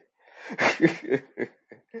that shit.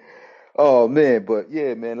 Oh man, but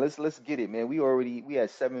yeah, man, let's get it, man. We had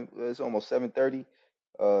seven. It's almost 7:30.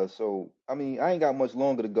 So I mean, I ain't got much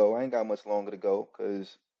longer to go. I ain't got much longer to go,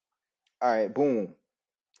 cause all right, boom,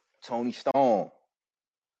 Tony Storm.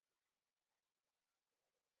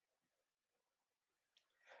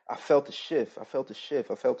 I felt the shift. I felt the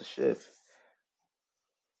shift. I felt the shift.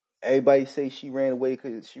 Everybody say she ran away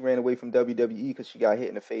because she ran away from WWE because she got hit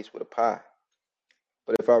in the face with a pie.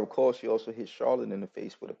 But if I recall, she also hit Charlotte in the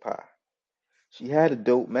face with a pie. She had a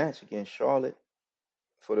dope match against Charlotte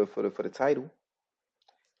for the title.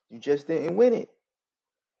 You just didn't win it.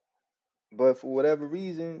 But for whatever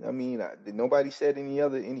reason, I mean, nobody said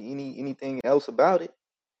anything else about it.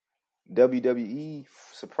 WWE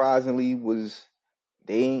surprisingly was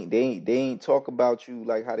they ain't talk about you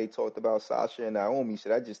like how they talked about Sasha and Naomi. So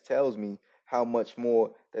that just tells me how much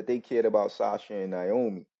more that they cared about Sasha and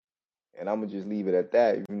Naomi. And I'm gonna just leave it at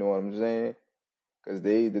that. You know what I'm saying? Because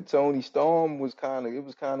the Tony Storm was kind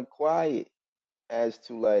of quiet as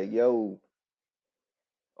to like, yo,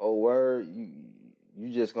 oh word,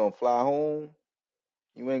 you just gonna fly home?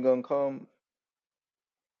 You ain't gonna come?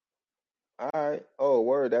 All right. Oh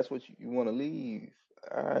word, that's what you want to leave.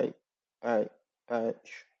 All right, all right, all right,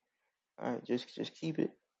 all right. Just keep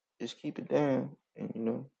it down,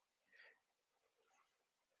 and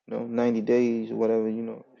 90 days or whatever. If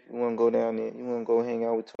you want to go down there, you want to go hang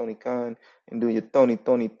out with Tony Khan and do your Tony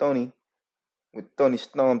with Tony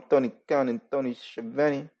Storm, Tony Khan, and Tony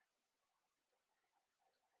Schiavone.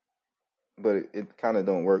 But it kind of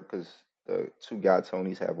don't work because the two guy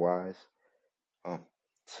Tonys have wives. Um.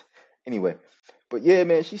 Anyway, but yeah,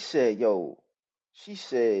 man, she said, yo, she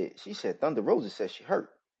said Thunder Rosa said she hurt.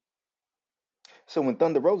 So when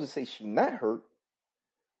Thunder Rosa say she not hurt,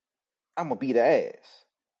 I'ma beat her ass.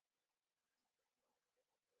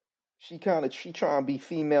 She trying to be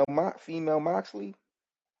female Moxley,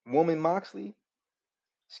 woman Moxley,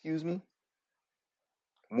 excuse me,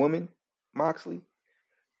 woman Moxley.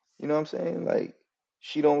 You know what I'm saying? Like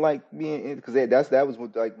she don't like being in because that was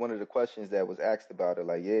like one of the questions that was asked about her.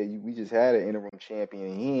 Like, yeah, we just had an interim champion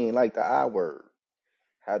and he ain't like the I word.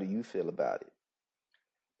 How do you feel about it?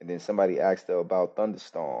 And then somebody asked her about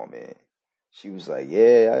Thunderstorm, and she was like,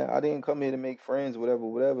 "Yeah, I didn't come here to make friends, whatever,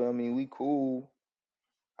 whatever. I mean, we cool.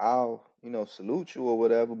 I'll, salute you or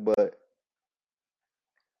whatever, but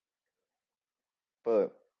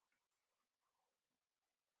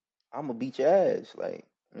I'm gonna beat your ass." Like,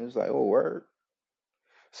 and it was like, "Oh, word."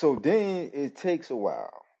 So then it takes a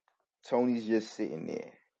while. Tony's just sitting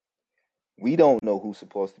there. We don't know who's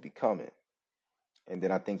supposed to be coming. And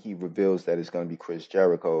then I think he reveals that it's gonna be Chris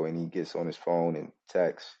Jericho, and he gets on his phone and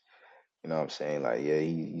texts. You know what I'm saying? Like, yeah,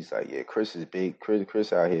 he's like, yeah, Chris is big.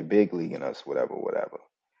 Chris out here big leaguing us, whatever, whatever.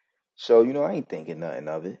 So, I ain't thinking nothing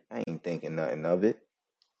of it. I ain't thinking nothing of it.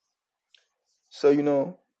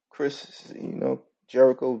 So, Chris,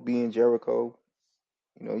 Jericho being Jericho,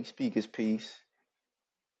 he speak his piece.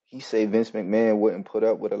 He say Vince McMahon wouldn't put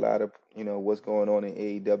up with a lot of, what's going on in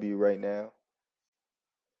AEW right now.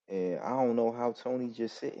 And I don't know how Tony's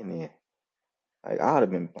just sitting there. Like, I'd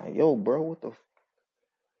have been like, yo, bro, what the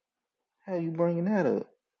hell you bringing that up?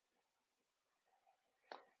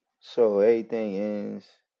 So everything ends.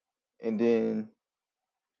 And then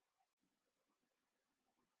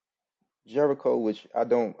Jericho, which I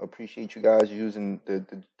don't appreciate you guys using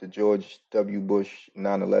the George W. Bush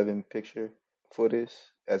 9/11 picture for this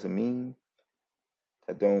as a meme.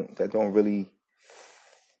 That don't really,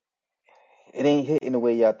 it ain't hitting the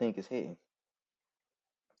way y'all think it's hitting.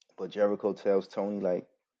 But Jericho tells Tony like,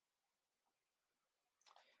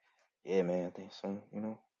 yeah, man, I think so.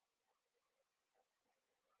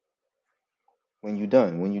 When you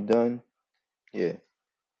done, yeah.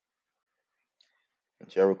 And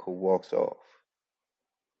Jericho walks off.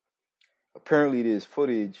 Apparently, there's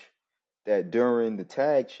footage that during the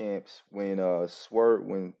tag champs when Swerve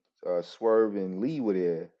and Lee were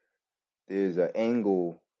there, there's an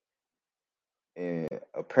angle and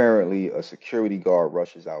apparently a security guard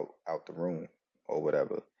rushes out the room or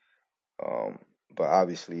whatever. Um, but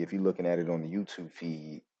obviously, if you're looking at it on the YouTube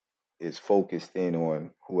feed, it's focused in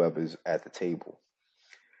on whoever's at the table.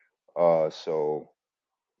 So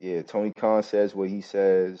yeah, Tony Khan says what he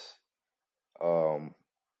says. Um,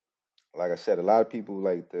 like I said, a lot of people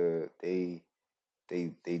like they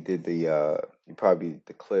did you probably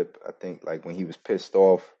the clip, I think, like when he was pissed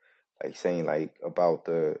off, like saying like about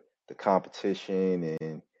the competition,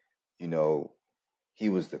 and you know he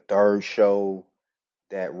was the third show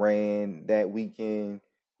that ran that weekend,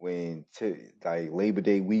 when like Labor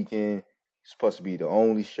Day weekend supposed to be the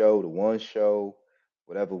only show, the one show,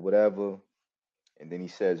 whatever, whatever. And then he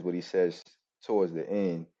says what he says towards the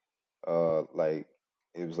end. Like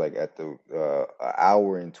it was like at the an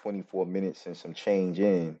hour and 24 minutes and some change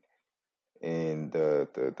in, and the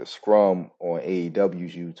scrum on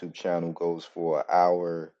AEW's YouTube channel goes for an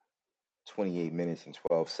hour, 28 minutes and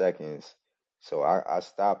 12 seconds. So I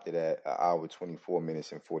stopped it at an hour, 24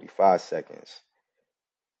 minutes and 45 seconds.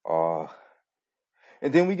 Uh,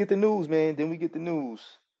 and then we get the news, man. Then we get the news.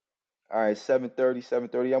 All right, 7:30,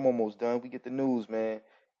 7:30. I'm almost done. We get the news, man.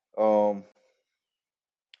 Um,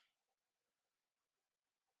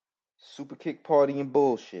 Super kick party and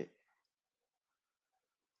bullshit.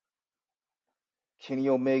 Kenny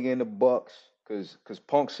Omega and the Bucks, cause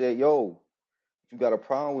Punk said, "Yo, if you got a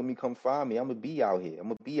problem with me, come find me. I'm gonna be out here. I'm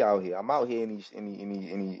gonna be out here. I'm out here in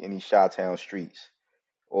these Chi-Town streets,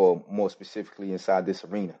 or more specifically inside this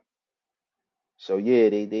arena." So yeah,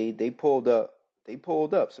 they pulled up. They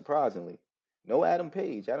pulled up surprisingly. No Adam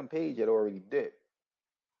Page. Adam Page had already dipped.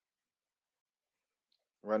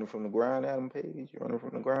 Running from the grind, Adam Page. You running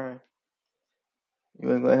from the grind.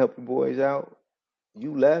 You ain't gonna help your boys out.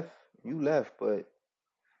 You left. You left, but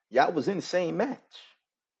y'all was in the same match.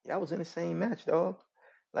 Y'all was in the same match, dog.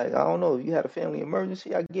 Like, I don't know, if you had a family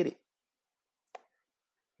emergency, I get it.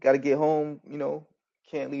 Gotta get home,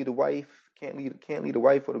 can't leave the wife, can't leave the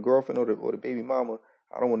wife or the girlfriend or the baby mama.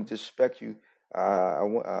 I don't want to disrespect you.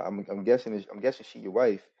 I'm guessing she your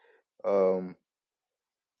wife. Um,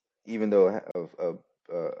 Even though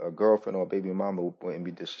a girlfriend or a baby mama wouldn't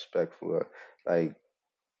be disrespectful, like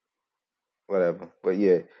whatever. But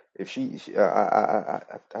yeah, if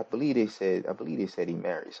I believe they said he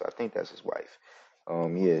married, so I think that's his wife.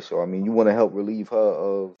 Yeah. So I mean, you want to help relieve her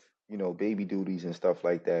of baby duties and stuff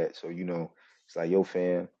like that. So it's like, yo,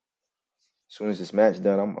 fam. As soon as this match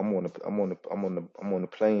done, I'm on the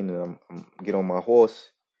plane, and I'm get on my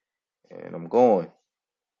horse and I'm going.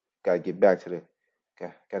 Gotta get back to the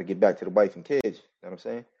gotta get back to the wife and kids. You know what I'm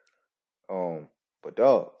saying? But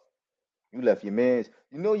dog, you left your man's.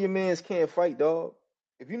 You know your man's can't fight, dog.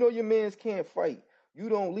 If you know your man's can't fight, you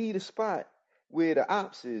don't leave the spot where the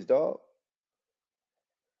ops is, dog.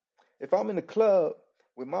 If I'm in the club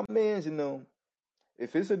with my mans in them,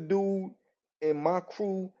 if it's a dude in my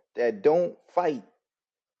crew that don't fight,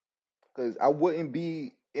 because I wouldn't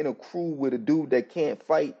be in a crew with a dude that can't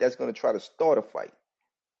fight that's gonna try to start a fight.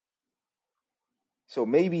 So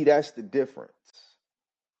maybe that's the difference.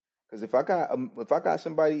 Because if I got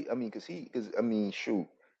somebody, I mean, because I mean, shoot,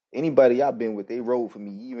 anybody I've been with, they rode for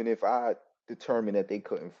me, even if I determined that they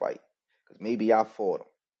couldn't fight, because maybe I fought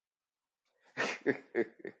them.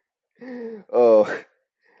 uh,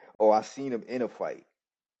 or I seen them in a fight.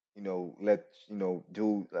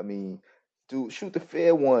 Dude. I mean, dude, shoot the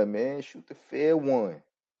fair one, man. Shoot the fair one,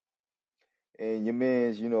 and your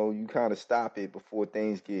man's, you kind of stop it before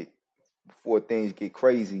things get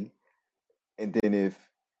crazy, and then if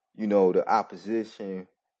the opposition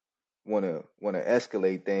wanna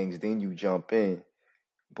escalate things, then you jump in.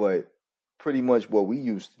 But pretty much what we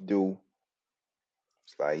used to do,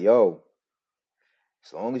 it's like, yo,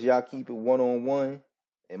 as long as y'all keep it 1-on-1,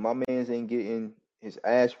 and my man's ain't getting his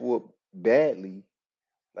ass whooped badly,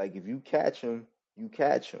 like if you catch him, you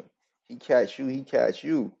catch him. He catch you, he catch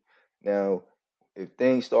you. Now, if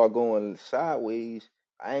things start going sideways,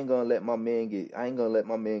 I ain't gonna let my man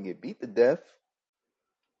get beat to death.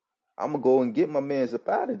 I'm gonna go and get my man's up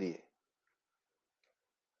out of there.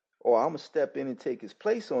 Or I'm gonna step in and take his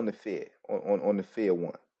place on the fair on the fair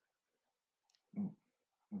one.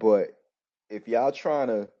 But if y'all trying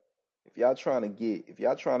to if y'all trying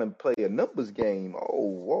to play a numbers game, oh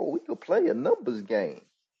whoa, we could play a numbers game,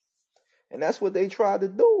 and that's what they tried to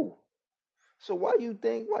do. So why you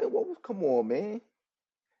think? Come on, man.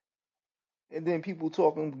 And then people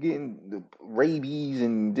talking getting the rabies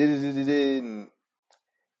and and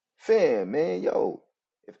fam, man, yo.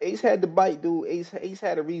 If Ace had to bite dude, Ace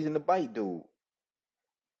had a reason to bite dude.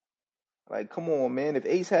 Like, come on, man. If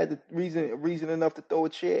Ace had the reason enough to throw a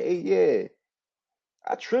chair, yeah.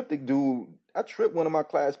 I tripped a dude. I tripped one of my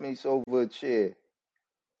classmates over a chair.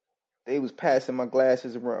 They was passing my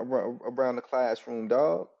glasses around the classroom,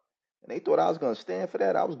 dog. And they thought I was gonna stand for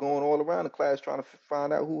that. I was going all around the class trying to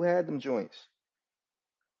find out who had them joints.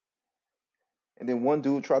 And then one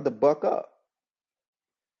dude tried to buck up.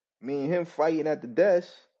 Me and him fighting at the desk.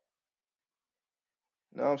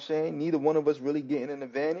 You know what I'm saying? Neither one of us really getting an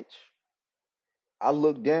advantage. I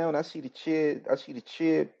look down. I see the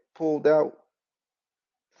chair. Pulled out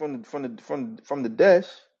from the desk.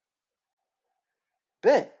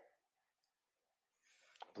 Bet.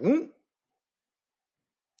 Boom.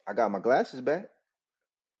 I got my glasses back.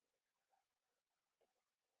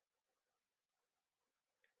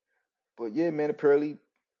 But yeah, man, apparently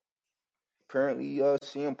apparently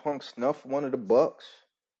CM Punk snuffed one of the Bucks.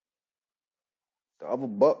 The other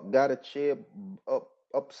Buck got a chair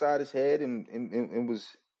upside his head and was,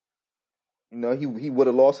 he would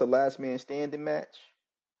have lost a last man standing match.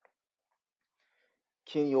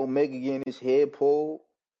 Kenny Omega getting his head pulled,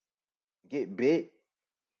 get bit.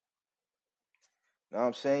 Know what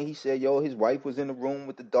I'm saying? He said, yo, his wife was in the room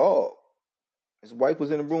with the dog. His wife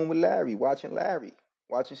was in the room with Larry, watching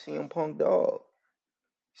CM Punk dog.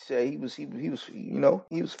 He said he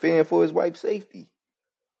was fearing for his wife's safety.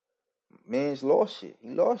 Man's lost shit. He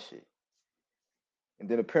lost shit. And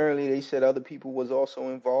then apparently they said other people was also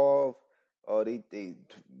involved. They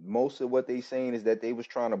most of what they saying is that they was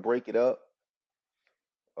trying to break it up.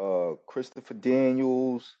 Christopher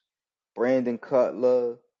Daniels, Brandon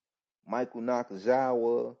Cutler, Michael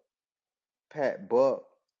Nakazawa, Pat Buck.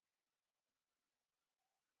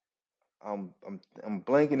 I'm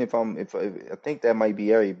blanking if I think that might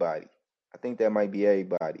be everybody. I think that might be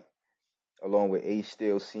everybody, along with Ace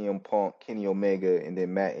Steel, CM Punk, Kenny Omega, and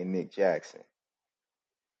then Matt and Nick Jackson.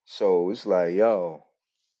 So it's like, yo,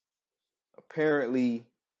 apparently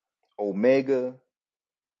Omega,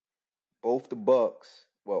 both the Bucks,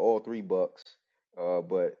 well, all three Bucks,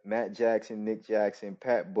 but Matt Jackson, Nick Jackson,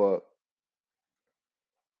 Pat Buck,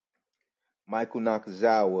 Michael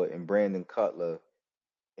Nakazawa, and Brandon Cutler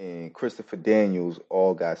and Christopher Daniels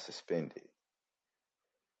all got suspended.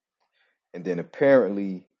 And then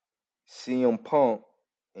apparently CM Punk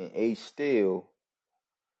and Ace Steel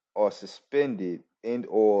are suspended and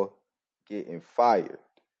or getting fired.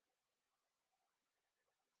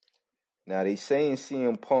 Now they saying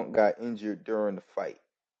CM Punk got injured during the fight.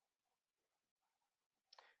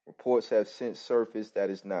 Reports have since surfaced that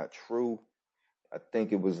is not true. I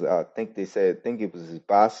think it was his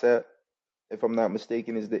bicep, if I'm not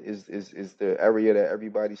mistaken, is the area that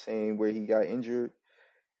everybody's saying where he got injured.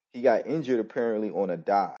 He got injured apparently on a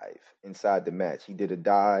dive inside the match. He did a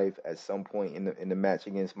dive at some point in the match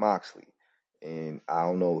against Moxley. And I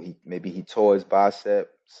don't know, maybe he tore his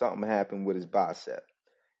bicep. Something happened with his bicep.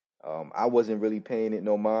 I wasn't really paying it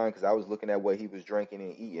no mind because I was looking at what he was drinking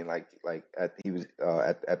and eating. At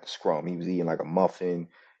the scrum, he was eating like a muffin,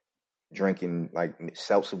 drinking like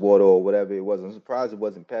seltzer water or whatever it was. I'm surprised it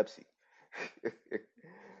wasn't Pepsi.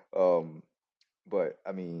 But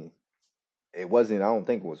I mean, it wasn't. I don't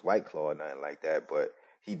think it was White Claw or nothing like that. But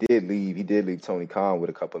he did leave. He did leave Tony Khan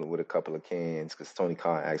with a couple of cans because Tony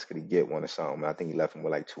Khan asked could he get one or something. I think he left him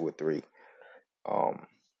with like 2 or 3.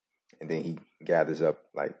 And then he gathers up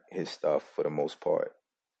like his stuff for the most part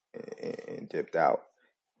and dipped out.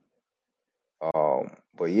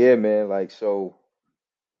 But yeah, man, like so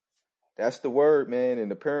that's the word, man.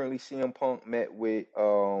 And apparently CM Punk met with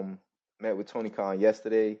Tony Khan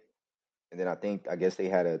yesterday. And then I guess they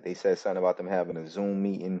said something about them having a Zoom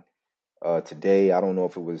meeting today. I don't know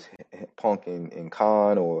if it was Punk and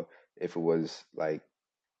Khan or if it was like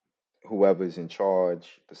whoever's in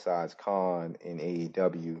charge besides Khan in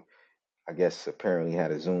AEW. I guess apparently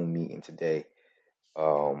had a Zoom meeting today.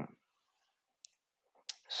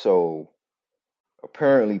 So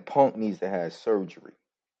apparently Punk needs to have surgery.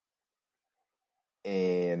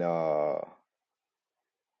 And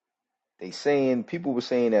people were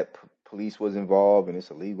saying that police was involved and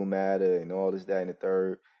it's a legal matter and all this, that, and the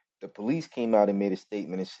third. The police came out and made a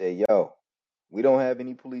statement and said, yo, we don't have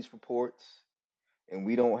any police reports and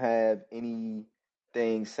we don't have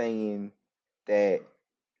anything saying that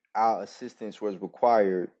our assistance was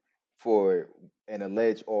required for an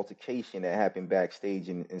alleged altercation that happened backstage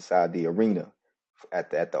inside the arena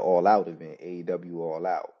at the All Out event, AEW All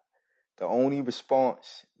Out. The only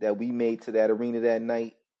response that we made to that arena that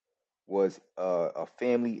night was a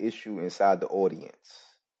family issue inside the audience.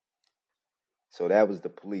 So that was the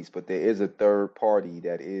police, but there is a third party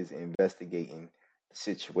that is investigating the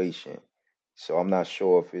situation. So I'm not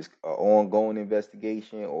sure if it's an ongoing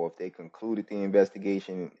investigation or if they concluded the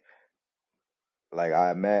investigation. Like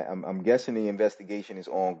I'm guessing the investigation is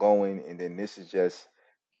ongoing, and then this is just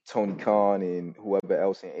Tony Khan and whoever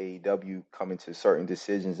else in AEW coming to certain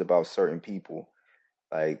decisions about certain people.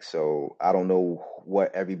 Like, so I don't know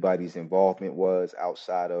what everybody's involvement was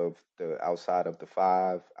outside of the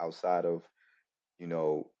 5, outside of,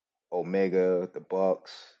 Omega, the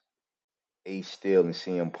Bucks, Ace Steel, and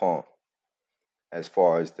CM Punk, as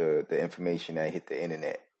far as the information that hit the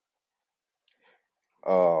internet.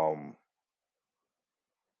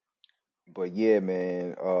 But yeah,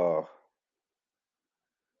 man,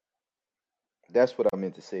 that's what I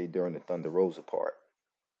meant to say during the Thunder Rosa part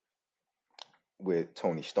with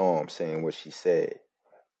Tony Storm saying what she said.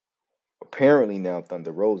 Apparently now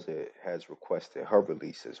Thunder Rosa has requested her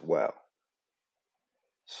release as well.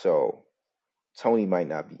 So Tony might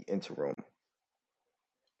not be interim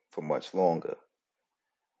for much longer,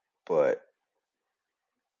 but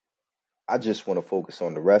I just want to focus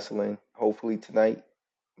on the wrestling, hopefully tonight.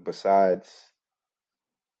 Besides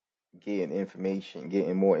getting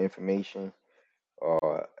more information,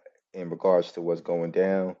 uh, in regards to what's going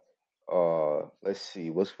down. Let's see,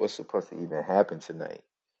 what's supposed to even happen tonight?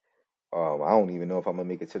 I don't even know if I'm gonna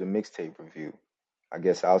make it to the mixtape review. I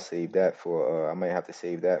guess I'll save that for. I might have to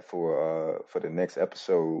save that for the next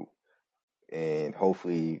episode, and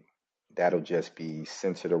hopefully that'll just be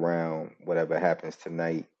centered around whatever happens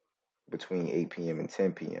tonight between 8 p.m. and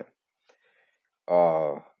 10 p.m.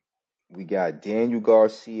 Uh, we got Daniel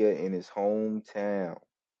Garcia in his hometown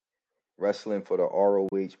wrestling for the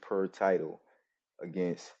ROH per title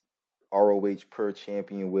against ROH per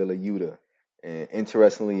champion Wheeler Yuta. And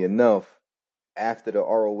interestingly enough, after the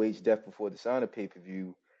ROH Death Before Dishonor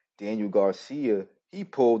pay-per-view, Daniel Garcia, he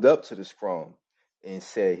pulled up to the scrum and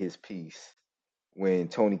said his piece when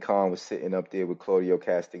Tony Khan was sitting up there with Claudio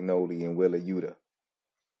Castagnoli and Wheeler Yuta.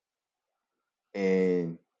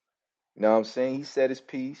 And you know what I'm saying? He said his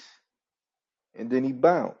piece and then he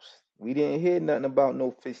bounced. We didn't hear nothing about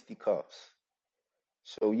no fisticuffs.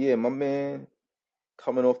 So yeah, my man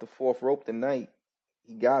coming off the fourth rope tonight,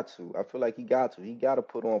 he got to. I feel like he got to. He got to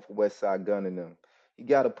put on for West Side Gun and them. He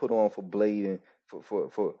got to put on for Blade and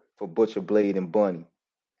for Butcher Blade and Bunny.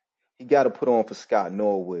 He got to put on for Scott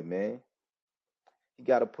Norwood, man. He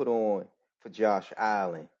got to put on for Josh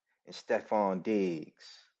Allen and Stephon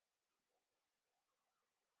Diggs.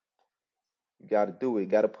 You got to do it.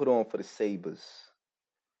 Got to put on for the Sabres.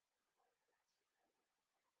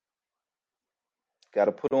 Got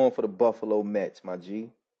to put on for the Buffalo Mets, my G.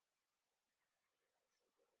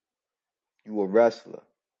 You a wrestler.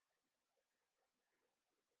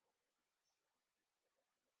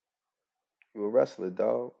 You a wrestler,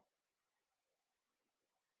 dog.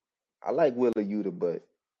 I like Wheeler Yuta, but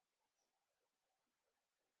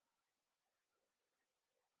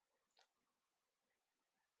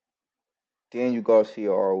Daniel Garcia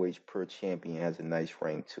ROH per champion has a nice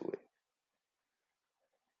ring to it.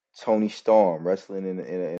 Tony Storm wrestling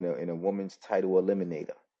in a women's title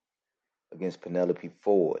eliminator against Penelope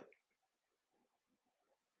Ford.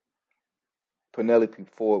 Penelope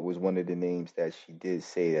Ford was one of the names that she did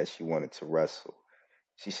say that she wanted to wrestle.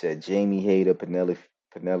 She said Jamie Hayter,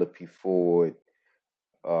 Penelope Ford,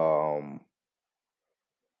 and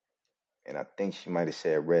I think she might have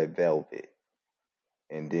said Red Velvet.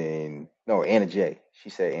 And then no, Anna Jay. She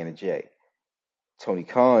said Anna Jay. Tony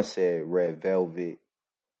Khan said Red Velvet,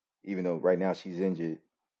 even though right now she's injured,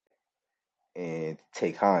 and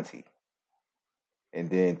Take Hanti. And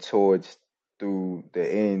then towards through the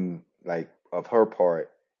end, like of her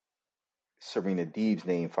part, Serena Deeb's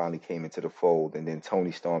name finally came into the fold, and then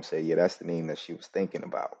Tony Storm said, "Yeah, that's the name that she was thinking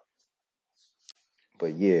about."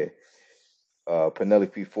 But yeah,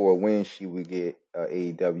 Penelope Ford wins, she would get a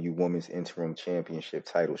AEW Women's Interim Championship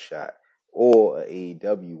title shot or a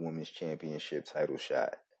AEW Women's Championship title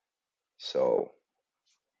shot. So,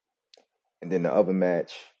 and then the other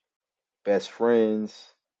match, Best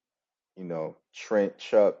Friends, you know, Trent,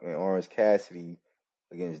 Chuck, and Orange Cassidy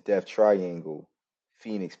against Death Triangle,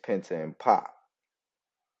 Phoenix, Penta, and Pop.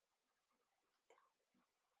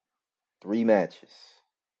 3 matches.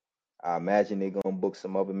 I imagine they're going to book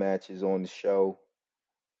some other matches on the show,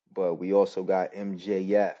 but we also got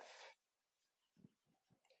MJF.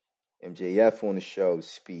 MJF on the show to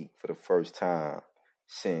speak for the first time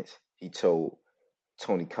since he told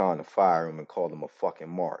Tony Khan to fire him and called him a fucking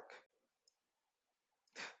mark.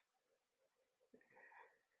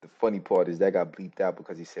 The funny part is that got bleeped out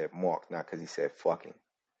because he said mark, not because he said fucking.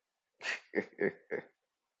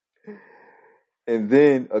 And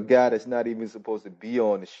then a guy that's not even supposed to be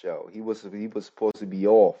on the show. He was supposed to be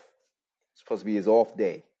off. Supposed to be his off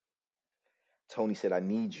day. Tony said, "I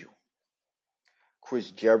need you." Chris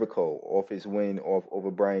Jericho, off his win over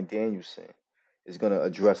Bryan Danielson, is going to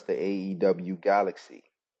address the AEW Galaxy.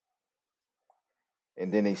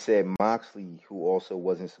 And then they said Moxley, who also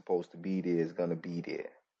wasn't supposed to be there, is going to be there.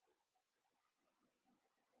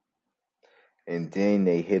 And then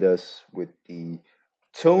they hit us with the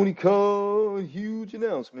Tony Khan huge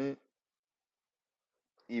announcement.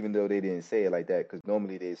 Even though they didn't say it like that, because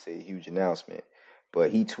normally they say a huge announcement.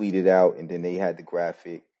 But he tweeted out, and then they had the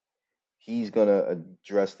graphic. He's going to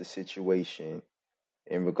address the situation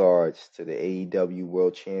in regards to the AEW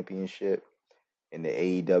World Championship and the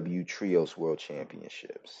AEW Trios World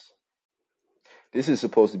Championships. This is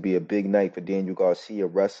supposed to be a big night for Daniel Garcia,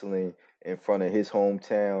 wrestling in front of his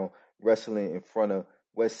hometown, wrestling in front of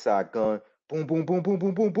West Side Gun. Boom, boom, boom, boom,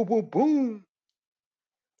 boom, boom, boom, boom, boom.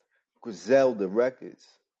 Griselda Records.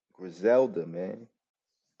 Griselda, man.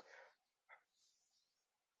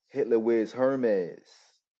 Hitler wears Hermes.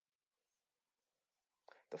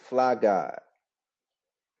 The Fly Guy.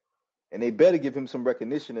 And they better give him some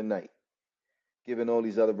recognition tonight, giving all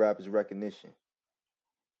these other rappers recognition.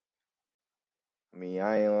 I mean,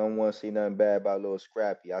 I don't want to say nothing bad about Lil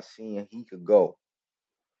Scrappy. I seen he could go.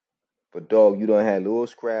 But dog, you don't have Lil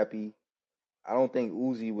Scrappy. I don't think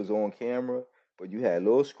Uzi was on camera, but you had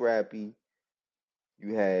Lil Scrappy,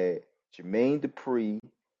 you had Jermaine Dupri,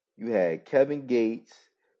 you had Kevin Gates,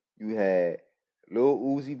 you had Lil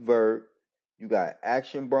Uzi Vert, you got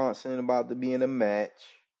Action Bronson about to be in a match.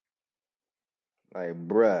 Like,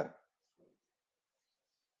 bruh,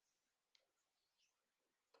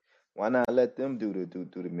 why not let them do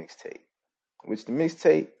the mixtape? Which the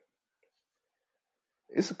mixtape,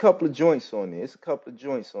 it's a couple of joints on there. It's a couple of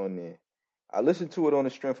joints on there. I listened to it on the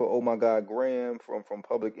strength of Oh My God Graham from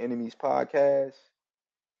Public Enemies podcast.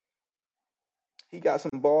 He got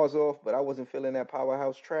some bars off, but I wasn't feeling that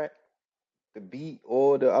powerhouse track. The beat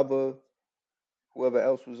or the other whoever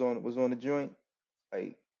else was on the joint.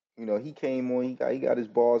 Like, he came on, he got his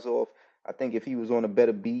bars off. I think if he was on a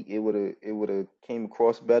better beat, it would have came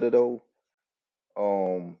across better though.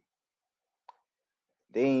 Um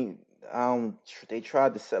they ain't I don't they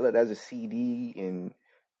tried to sell it as a CD, and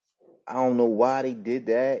I don't know why they did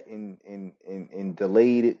that, and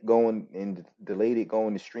delayed it going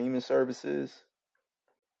to streaming services.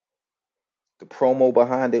 The promo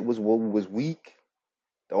behind it was weak.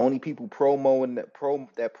 The only people promoting that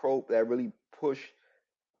really push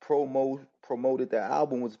promoted the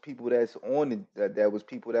album was people that's on it, that was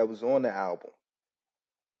people that was on the album.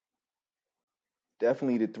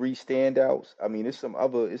 Definitely the three standouts. I mean, it's some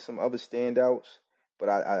other standouts, but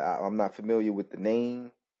I'm not familiar with the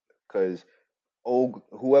name because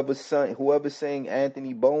whoever sang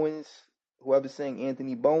Anthony Bowen's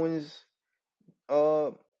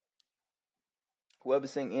uh whoever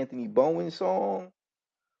sang Anthony Bowen's song,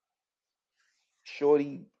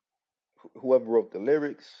 Shorty, whoever wrote the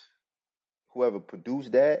lyrics, whoever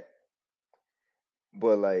produced that.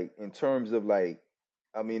 But like in terms of like,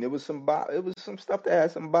 I mean, it was some stuff that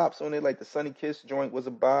had some bops on it. Like the Sunny Kiss joint was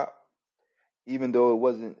a bop, even though it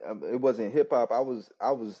wasn't hip hop. I,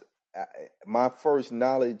 my first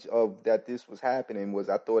knowledge of that this was happening was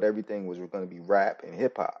I thought everything was going to be rap and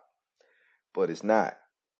hip hop, but it's not.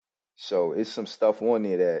 So it's some stuff on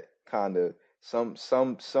there that kind of some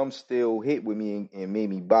still hit with me and made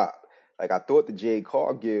me bop. Like I thought the Jay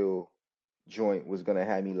Cargill joint was gonna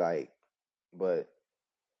have me like, but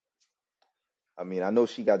I mean, I know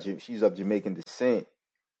she's of Jamaican descent,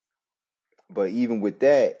 but even with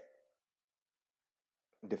that,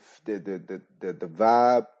 the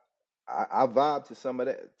vibe, I vibe to some of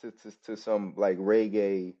that, to some like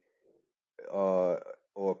reggae, uh,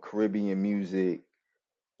 or Caribbean music.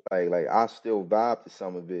 Like I still vibe to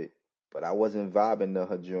some of it, but I wasn't vibing to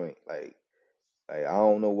her joint. Like I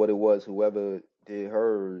don't know what it was. Whoever did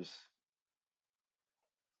hers,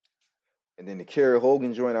 and then the Carrie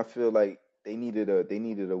Hogan joint, I feel like they needed a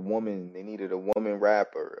woman. They needed a woman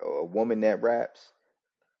rapper or a woman that raps.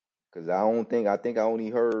 Cause I think I only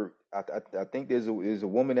heard I think there's a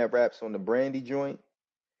woman that raps on the Brandy joint,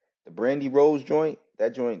 the Brandy Rose joint.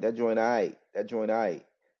 That joint I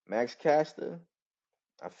Max Caster,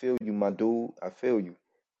 I feel you, my dude. I feel you.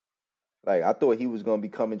 Like I thought he was gonna be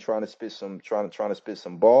coming trying to spit some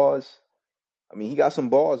bars. I mean, he got some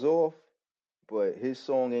bars off, but his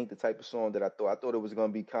song ain't the type of song that I thought. I thought it was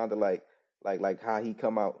gonna be kind of like how he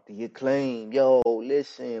come out, the acclaim, yo,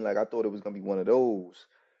 listen. Like I thought it was gonna be one of those.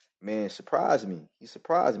 Man, surprised me. He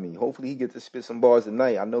surprised me. Hopefully, he gets to spit some bars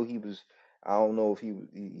tonight. I know he was. I don't know if he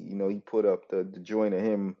put up the joint of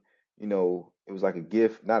him. It was like a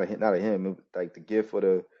gift, not a him. It was like the gift for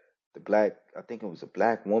the black. I think it was a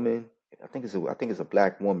black woman. I think it's a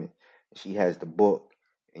black woman. She has the book,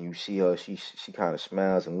 and you see her. She kind of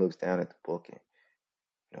smiles and looks down at the book,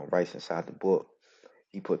 and writes inside the book.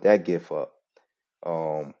 He put that gift up.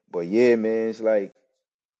 But yeah, man, it's like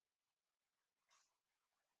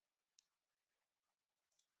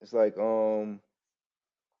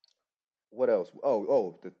what else? I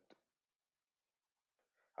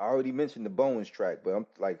already mentioned the Bones track, but I'm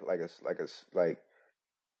like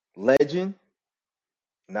Legend,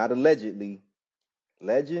 not allegedly,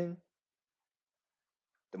 Legend,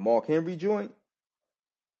 the Mark Henry joint,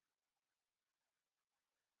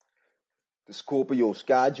 the Scorpio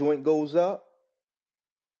Sky joint goes up,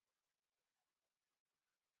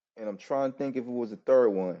 and I'm trying to think if it was a third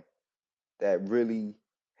one that really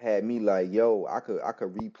had me like, yo, I could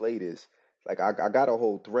replay this. Like I got a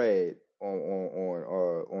whole thread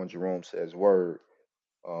on Jerome Says Word.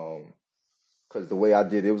 Because the way I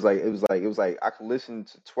did it was like I could listen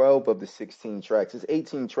to 12 of the 16 tracks. It's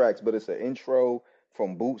 18 tracks, but it's an intro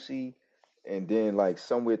from Bootsy, and then like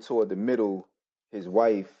somewhere toward the middle, his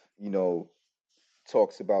wife,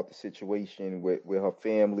 talks about the situation with her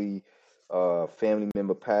family. Family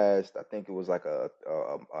member passed. I think it was like a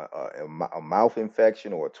mouth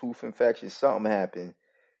infection or a tooth infection. Something happened,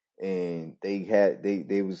 and they had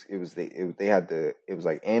it was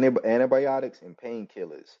like antibiotics and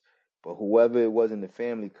painkillers, but whoever it was in the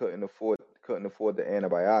family couldn't afford the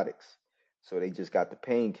antibiotics, so they just got the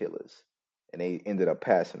painkillers, and they ended up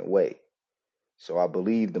passing away. So I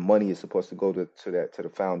believe the money is supposed to go to the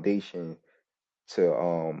foundation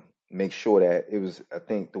to make sure that it was. I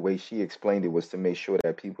think the way she explained it was to make sure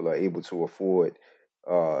that people are able to afford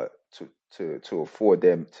uh to afford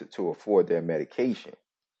their medication.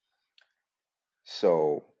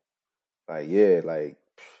 So like, yeah, like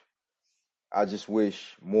I just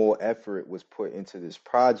wish more effort was put into this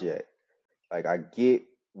project. Like I get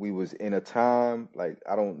we was in a time, like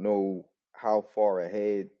I don't know how far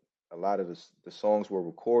ahead a lot of the songs were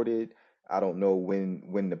recorded. I don't know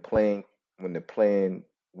when the plan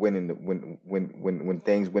went in the when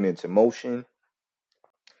things went into motion.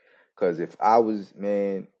 Cause if I'm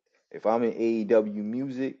in AEW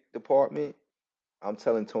music department, I'm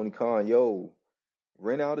telling Tony Khan, yo,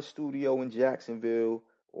 rent out a studio in Jacksonville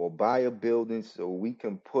or buy a building so we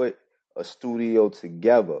can put a studio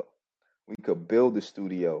together. We could build a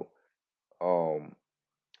studio, um,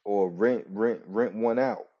 or rent one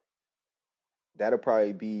out. That'll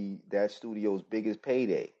probably be that studio's biggest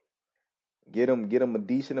payday. Get them a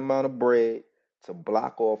decent amount of bread to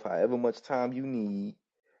block off however much time you need.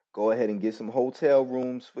 Go ahead and get some hotel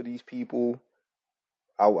rooms for these people.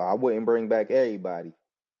 I wouldn't bring back everybody,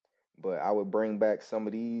 but I would bring back some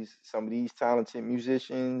of these talented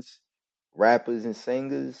musicians, rappers and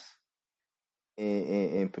singers,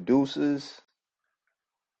 and producers.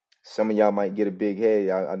 Some of y'all might get a big head.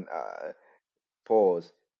 I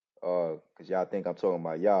pause, because y'all think I'm talking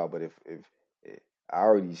about y'all. But if I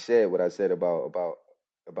already said what I said about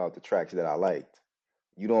the tracks that I liked,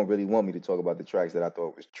 you don't really want me to talk about the tracks that I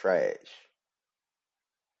thought was trash.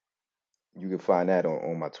 You can find that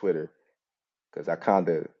on my Twitter, because I kind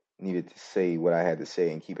of needed to say what I had to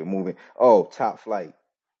say and keep it moving. Oh, Top Flight.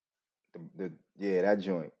 The Yeah, that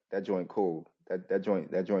joint cool. That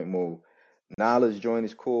joint move. Nala's joint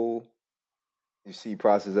is cool. You see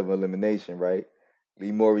Process of Elimination, right?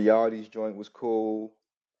 Lee Moriarty's joint was cool.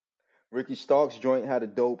 Ricky Starks' joint had a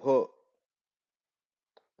dope hook.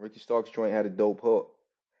 Ricky Starks' joint had a dope hook.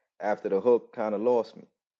 After the hook kind of lost me.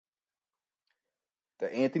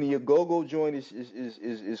 The Anthony Ogogo joint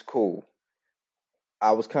is cool.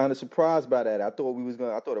 I was kind of surprised by that. I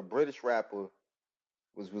thought a British rapper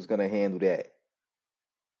was gonna handle that.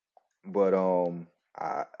 But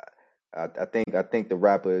I I think the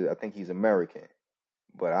rapper, I think he's American.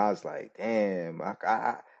 But I was like, damn,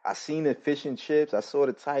 I seen the fish and chips. I saw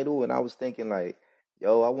the title and I was thinking like,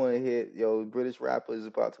 yo, I want to hear, yo, British rapper is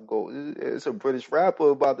about to go. It's a British rapper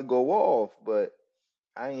about to go off, but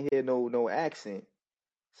I ain't hear no accent.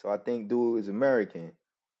 So I think dude is American.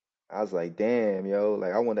 I was like, damn, yo,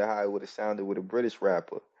 like I wonder how it would have sounded with a British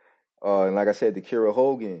rapper. And like I said, the Kira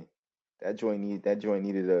Hogan, that joint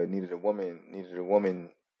needed a woman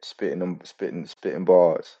spitting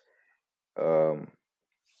bars. Um,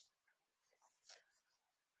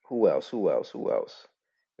 who else? Who else? Who else?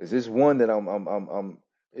 Is this one that I'm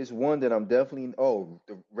it's one that I'm definitely, oh,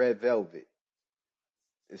 the Red Velvet.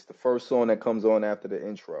 It's the first song that comes on after the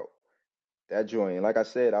intro. That joint. And like I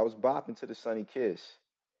said, I was bopping to the Sunny Kiss.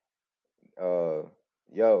 Uh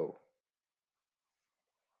yo,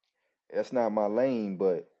 that's not my lane,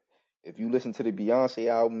 but if you listen to the Beyonce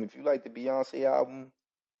album, if you like the Beyonce album,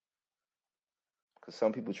 because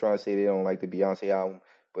some people try to say they don't like the Beyonce album,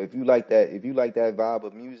 but if you like that vibe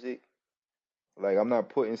of music, like I'm not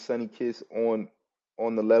putting Sunny Kiss on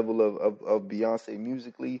the level of Beyonce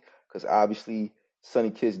musically, because obviously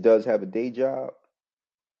Sunny Kiss does have a day job.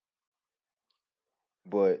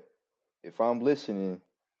 But if I'm listening,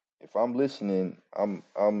 I'm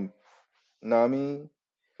know what I mean?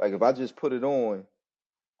 Like if I just put it on,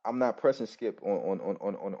 I'm not pressing skip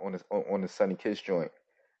on the Sunny Kiss joint.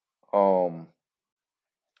 Um,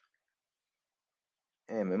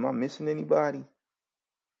 am I missing anybody?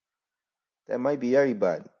 That might be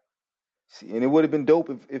everybody. See, and it would have been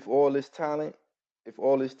dope if all this talent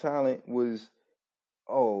was.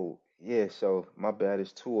 Oh yeah, so my bad.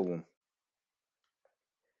 It's two of them.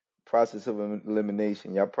 Process of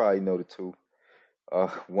elimination. Y'all probably know the two.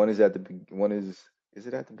 One is at the one is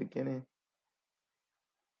it at the beginning?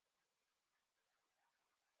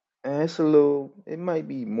 And it's a little. It might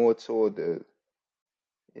be more toward the.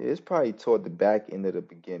 It's probably toward the back end of the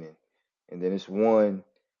beginning, and then it's one.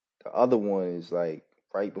 The other one is like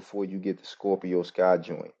right before you get the Scorpio Sky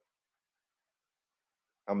joint.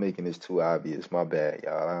 I'm making this too obvious. My bad,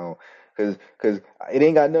 y'all. I don't, cause it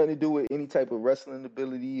ain't got nothing to do with any type of wrestling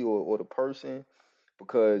ability or the person.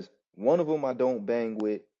 Because one of them I don't bang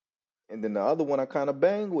with, and then the other one I kind of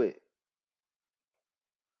bang with.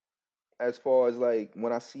 As far as like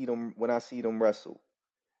when I see them wrestle.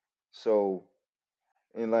 So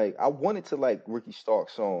and like I wanted to like Ricky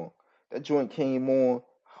Stark's song. That joint came on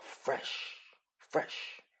fresh, fresh,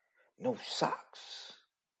 no socks.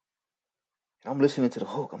 And I'm listening to the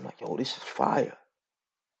hook. I'm like, yo, this is fire.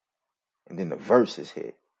 And then the verses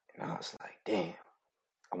hit. And I was like, damn,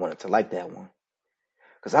 I wanted to like that one.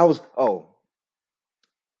 Cause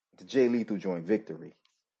the Jay Lethal joint Victory.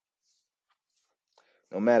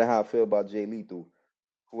 No matter how I feel about Jay Lethal,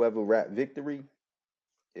 whoever rapped Victory,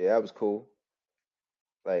 yeah, that was cool.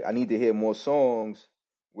 Like I need to hear more songs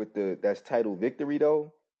with that's titled Victory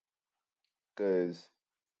though. Cause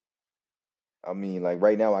I mean, like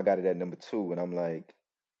right now I got it at number 2, and I'm like,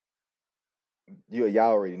 y'all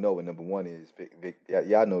already know what number 1 is.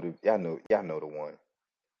 Y'all know the one.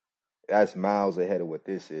 That's miles ahead of what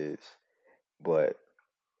this is. But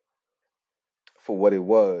for what it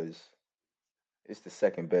was, it's the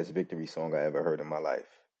second best Victory song I ever heard in my life.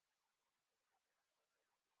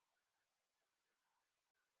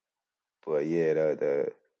 But yeah,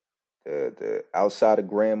 the outside of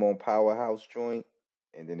Graham on Powerhouse joint,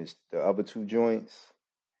 and then it's the other 2 joints,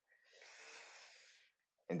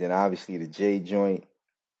 and then obviously the J joint,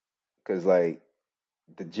 because like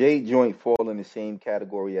the J joint fall in the same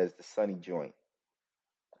category as the Sunny joint,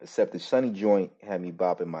 except the Sunny joint had me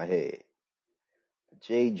bopping my head. The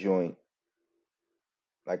J joint,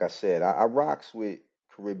 like I said, I rocks with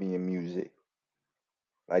Caribbean music.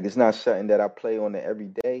 Like it's not something that I play on the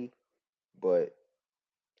everyday, but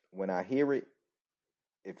when I hear it,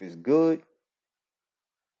 if it's good,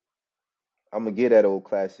 I'm gonna get that old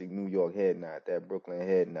classic New York head nod, that Brooklyn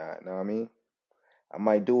head nod. Know what I mean? I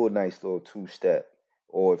might do a nice little 2-step,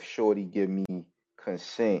 or if Shorty give me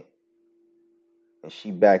consent and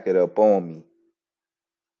she back it up on me,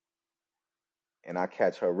 and I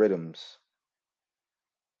catch her rhythms,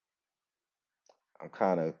 I'm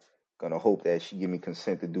kind of gonna hope that she give me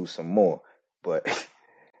consent to do some more. But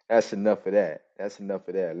that's enough of that. That's enough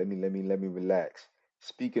of that. Let me relax.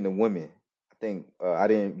 Speaking of women, I think I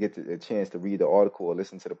didn't get a chance to read the article or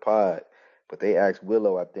listen to the pod, but they asked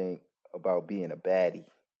Willow, I think, about being a baddie,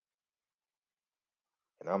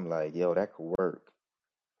 and I'm like, yo, that could work,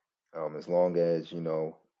 as long as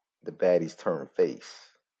the baddies turn face,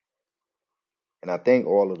 and I think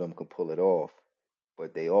all of them can pull it off.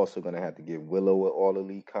 But they also gonna have to give Willow an all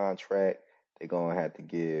elite contract. They're gonna have to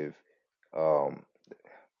give um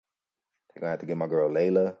they're gonna have to give my girl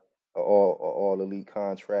Layla a all elite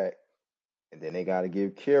contract. And then they gotta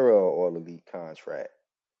give Kira an all elite contract.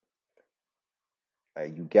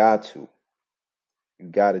 Like you gotta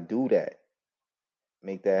do that.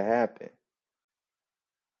 Make that happen.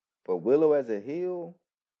 But Willow as a heel,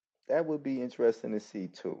 that would be interesting to see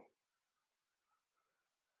too.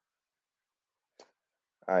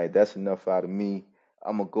 All right, that's enough out of me.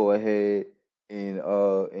 I'm gonna go ahead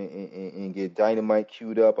and get Dynamite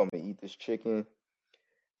queued up. I'm gonna eat this chicken.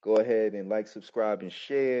 Go ahead and like, subscribe, and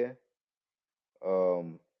share.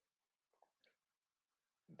 Um,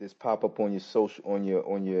 this pop up on your social on your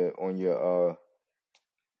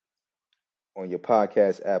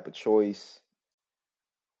podcast app of choice.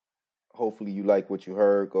 Hopefully you like what you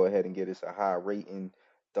heard. Go ahead and get us a high rating,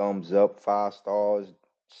 thumbs up, 5 stars.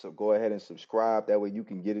 So go ahead and subscribe. That way you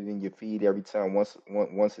can get it in your feed every time once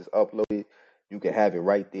it's uploaded. You can have it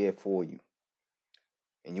right there for you.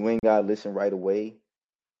 And you ain't gotta listen right away.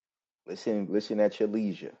 Listen at your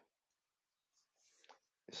leisure.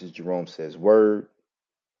 This is Jerome Says Word,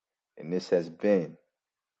 and this has been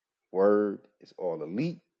Word is All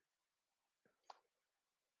Elite,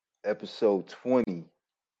 episode 20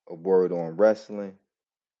 of Word on Wrestling.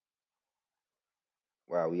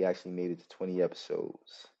 Wow, we actually made it to 20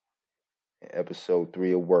 episodes. And episode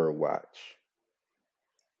 3 of Word Watch.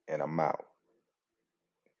 And I'm out.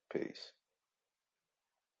 Peace.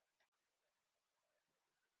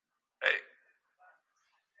 Hey,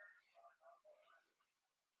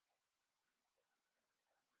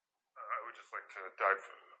 I would just like to dive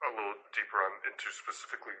a little deeper into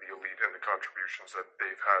specifically the Elite and the contributions that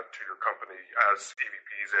they've had to your company as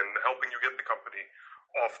EVPs and helping you get the company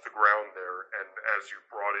off the ground there. And as you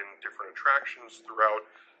brought in different attractions throughout,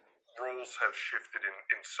 roles have shifted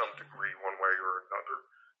in some degree, one way or another.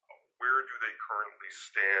 where do they currently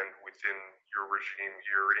stand within your regime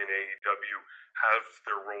here in AEW? Have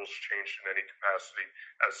their roles changed in any capacity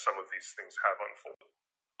as some of these things have unfolded?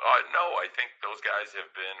 No, I think those guys have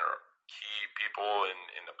been key people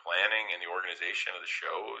in the planning and the organization of the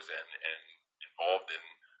shows and involved in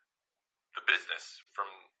the business from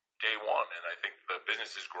day one. And I think the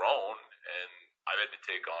business has grown, and I've had to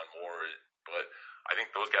take on more. But I think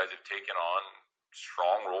those guys have taken on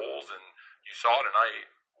strong roles, and you saw tonight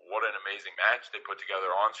what an amazing match they put together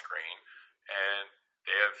on screen, and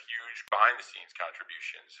they have huge behind-the-scenes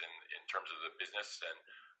contributions in terms of the business and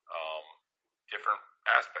different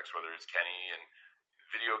aspects, whether it's Kenny and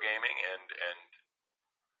video gaming and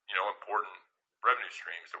important revenue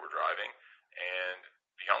streams that we're driving, and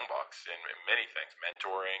the Young Bucks and many things,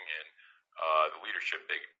 mentoring and the leadership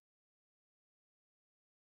they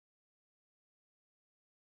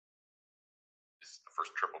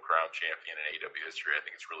first Triple Crown champion in AEW history. I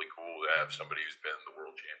think it's really cool to have somebody who's been the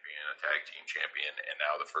world champion, a tag team champion, and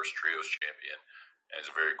now the first trios champion. And it's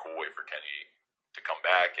a very cool way for Kenny to come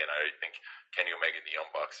back. And I think Kenny Omega and the Young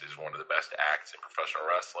Bucks is one of the best acts in professional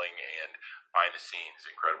wrestling, and behind the scenes,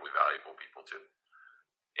 incredibly valuable people too.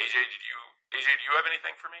 AJ, do you have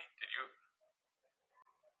anything for me?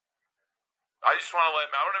 I just want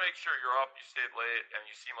to make sure you're up, you stayed late, and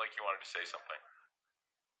you seem like you wanted to say something.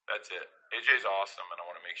 That's it. AJ's awesome, and I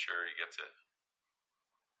want to make sure he gets it.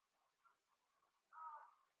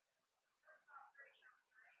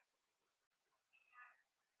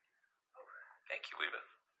 Thank you, Leva.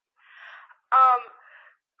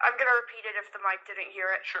 I'm going to repeat it if the mic didn't hear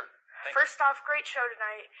it. Sure. First off, great show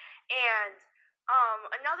tonight. And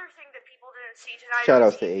another thing that people didn't see tonight Shout on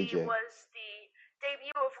outs to TV AJ. was the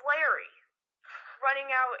debut of Larry running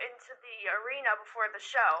out into the arena before the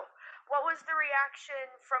show. What was the reaction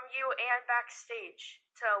from you and backstage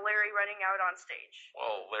to Larry running out on stage?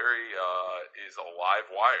 Well, Larry is a live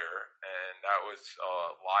wire, and that was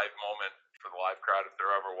a live moment for the live crowd if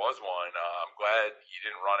there ever was one. I'm glad he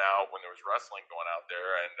didn't run out when there was wrestling going out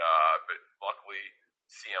there, and but luckily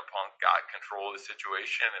CM Punk got control of the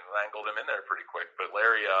situation and wrangled him in there pretty quick. But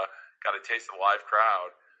Larry got a taste of the live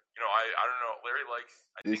crowd. I don't know. Larry likes.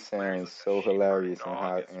 This sounds so hilarious in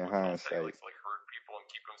hindsight. He likes to hurt people and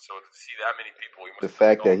keep them. So to see that many people, The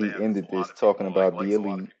fact that he ended this talking about the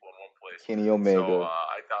Elite, Kenny Omega,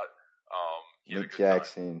 I thought Nick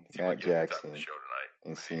Jackson, Matt Jackson,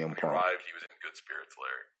 and CM Punk. He was in good spirits,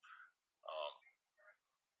 Larry.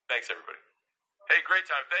 Thanks, everybody. Hey, great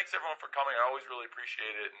time. Thanks, everyone, for coming. I always really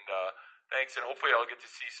appreciate it. And thanks, and hopefully I'll get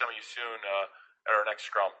to see some of you soon at our next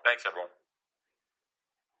scrum. Thanks, everyone.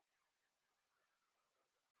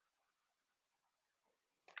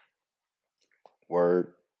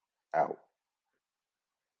 Word out.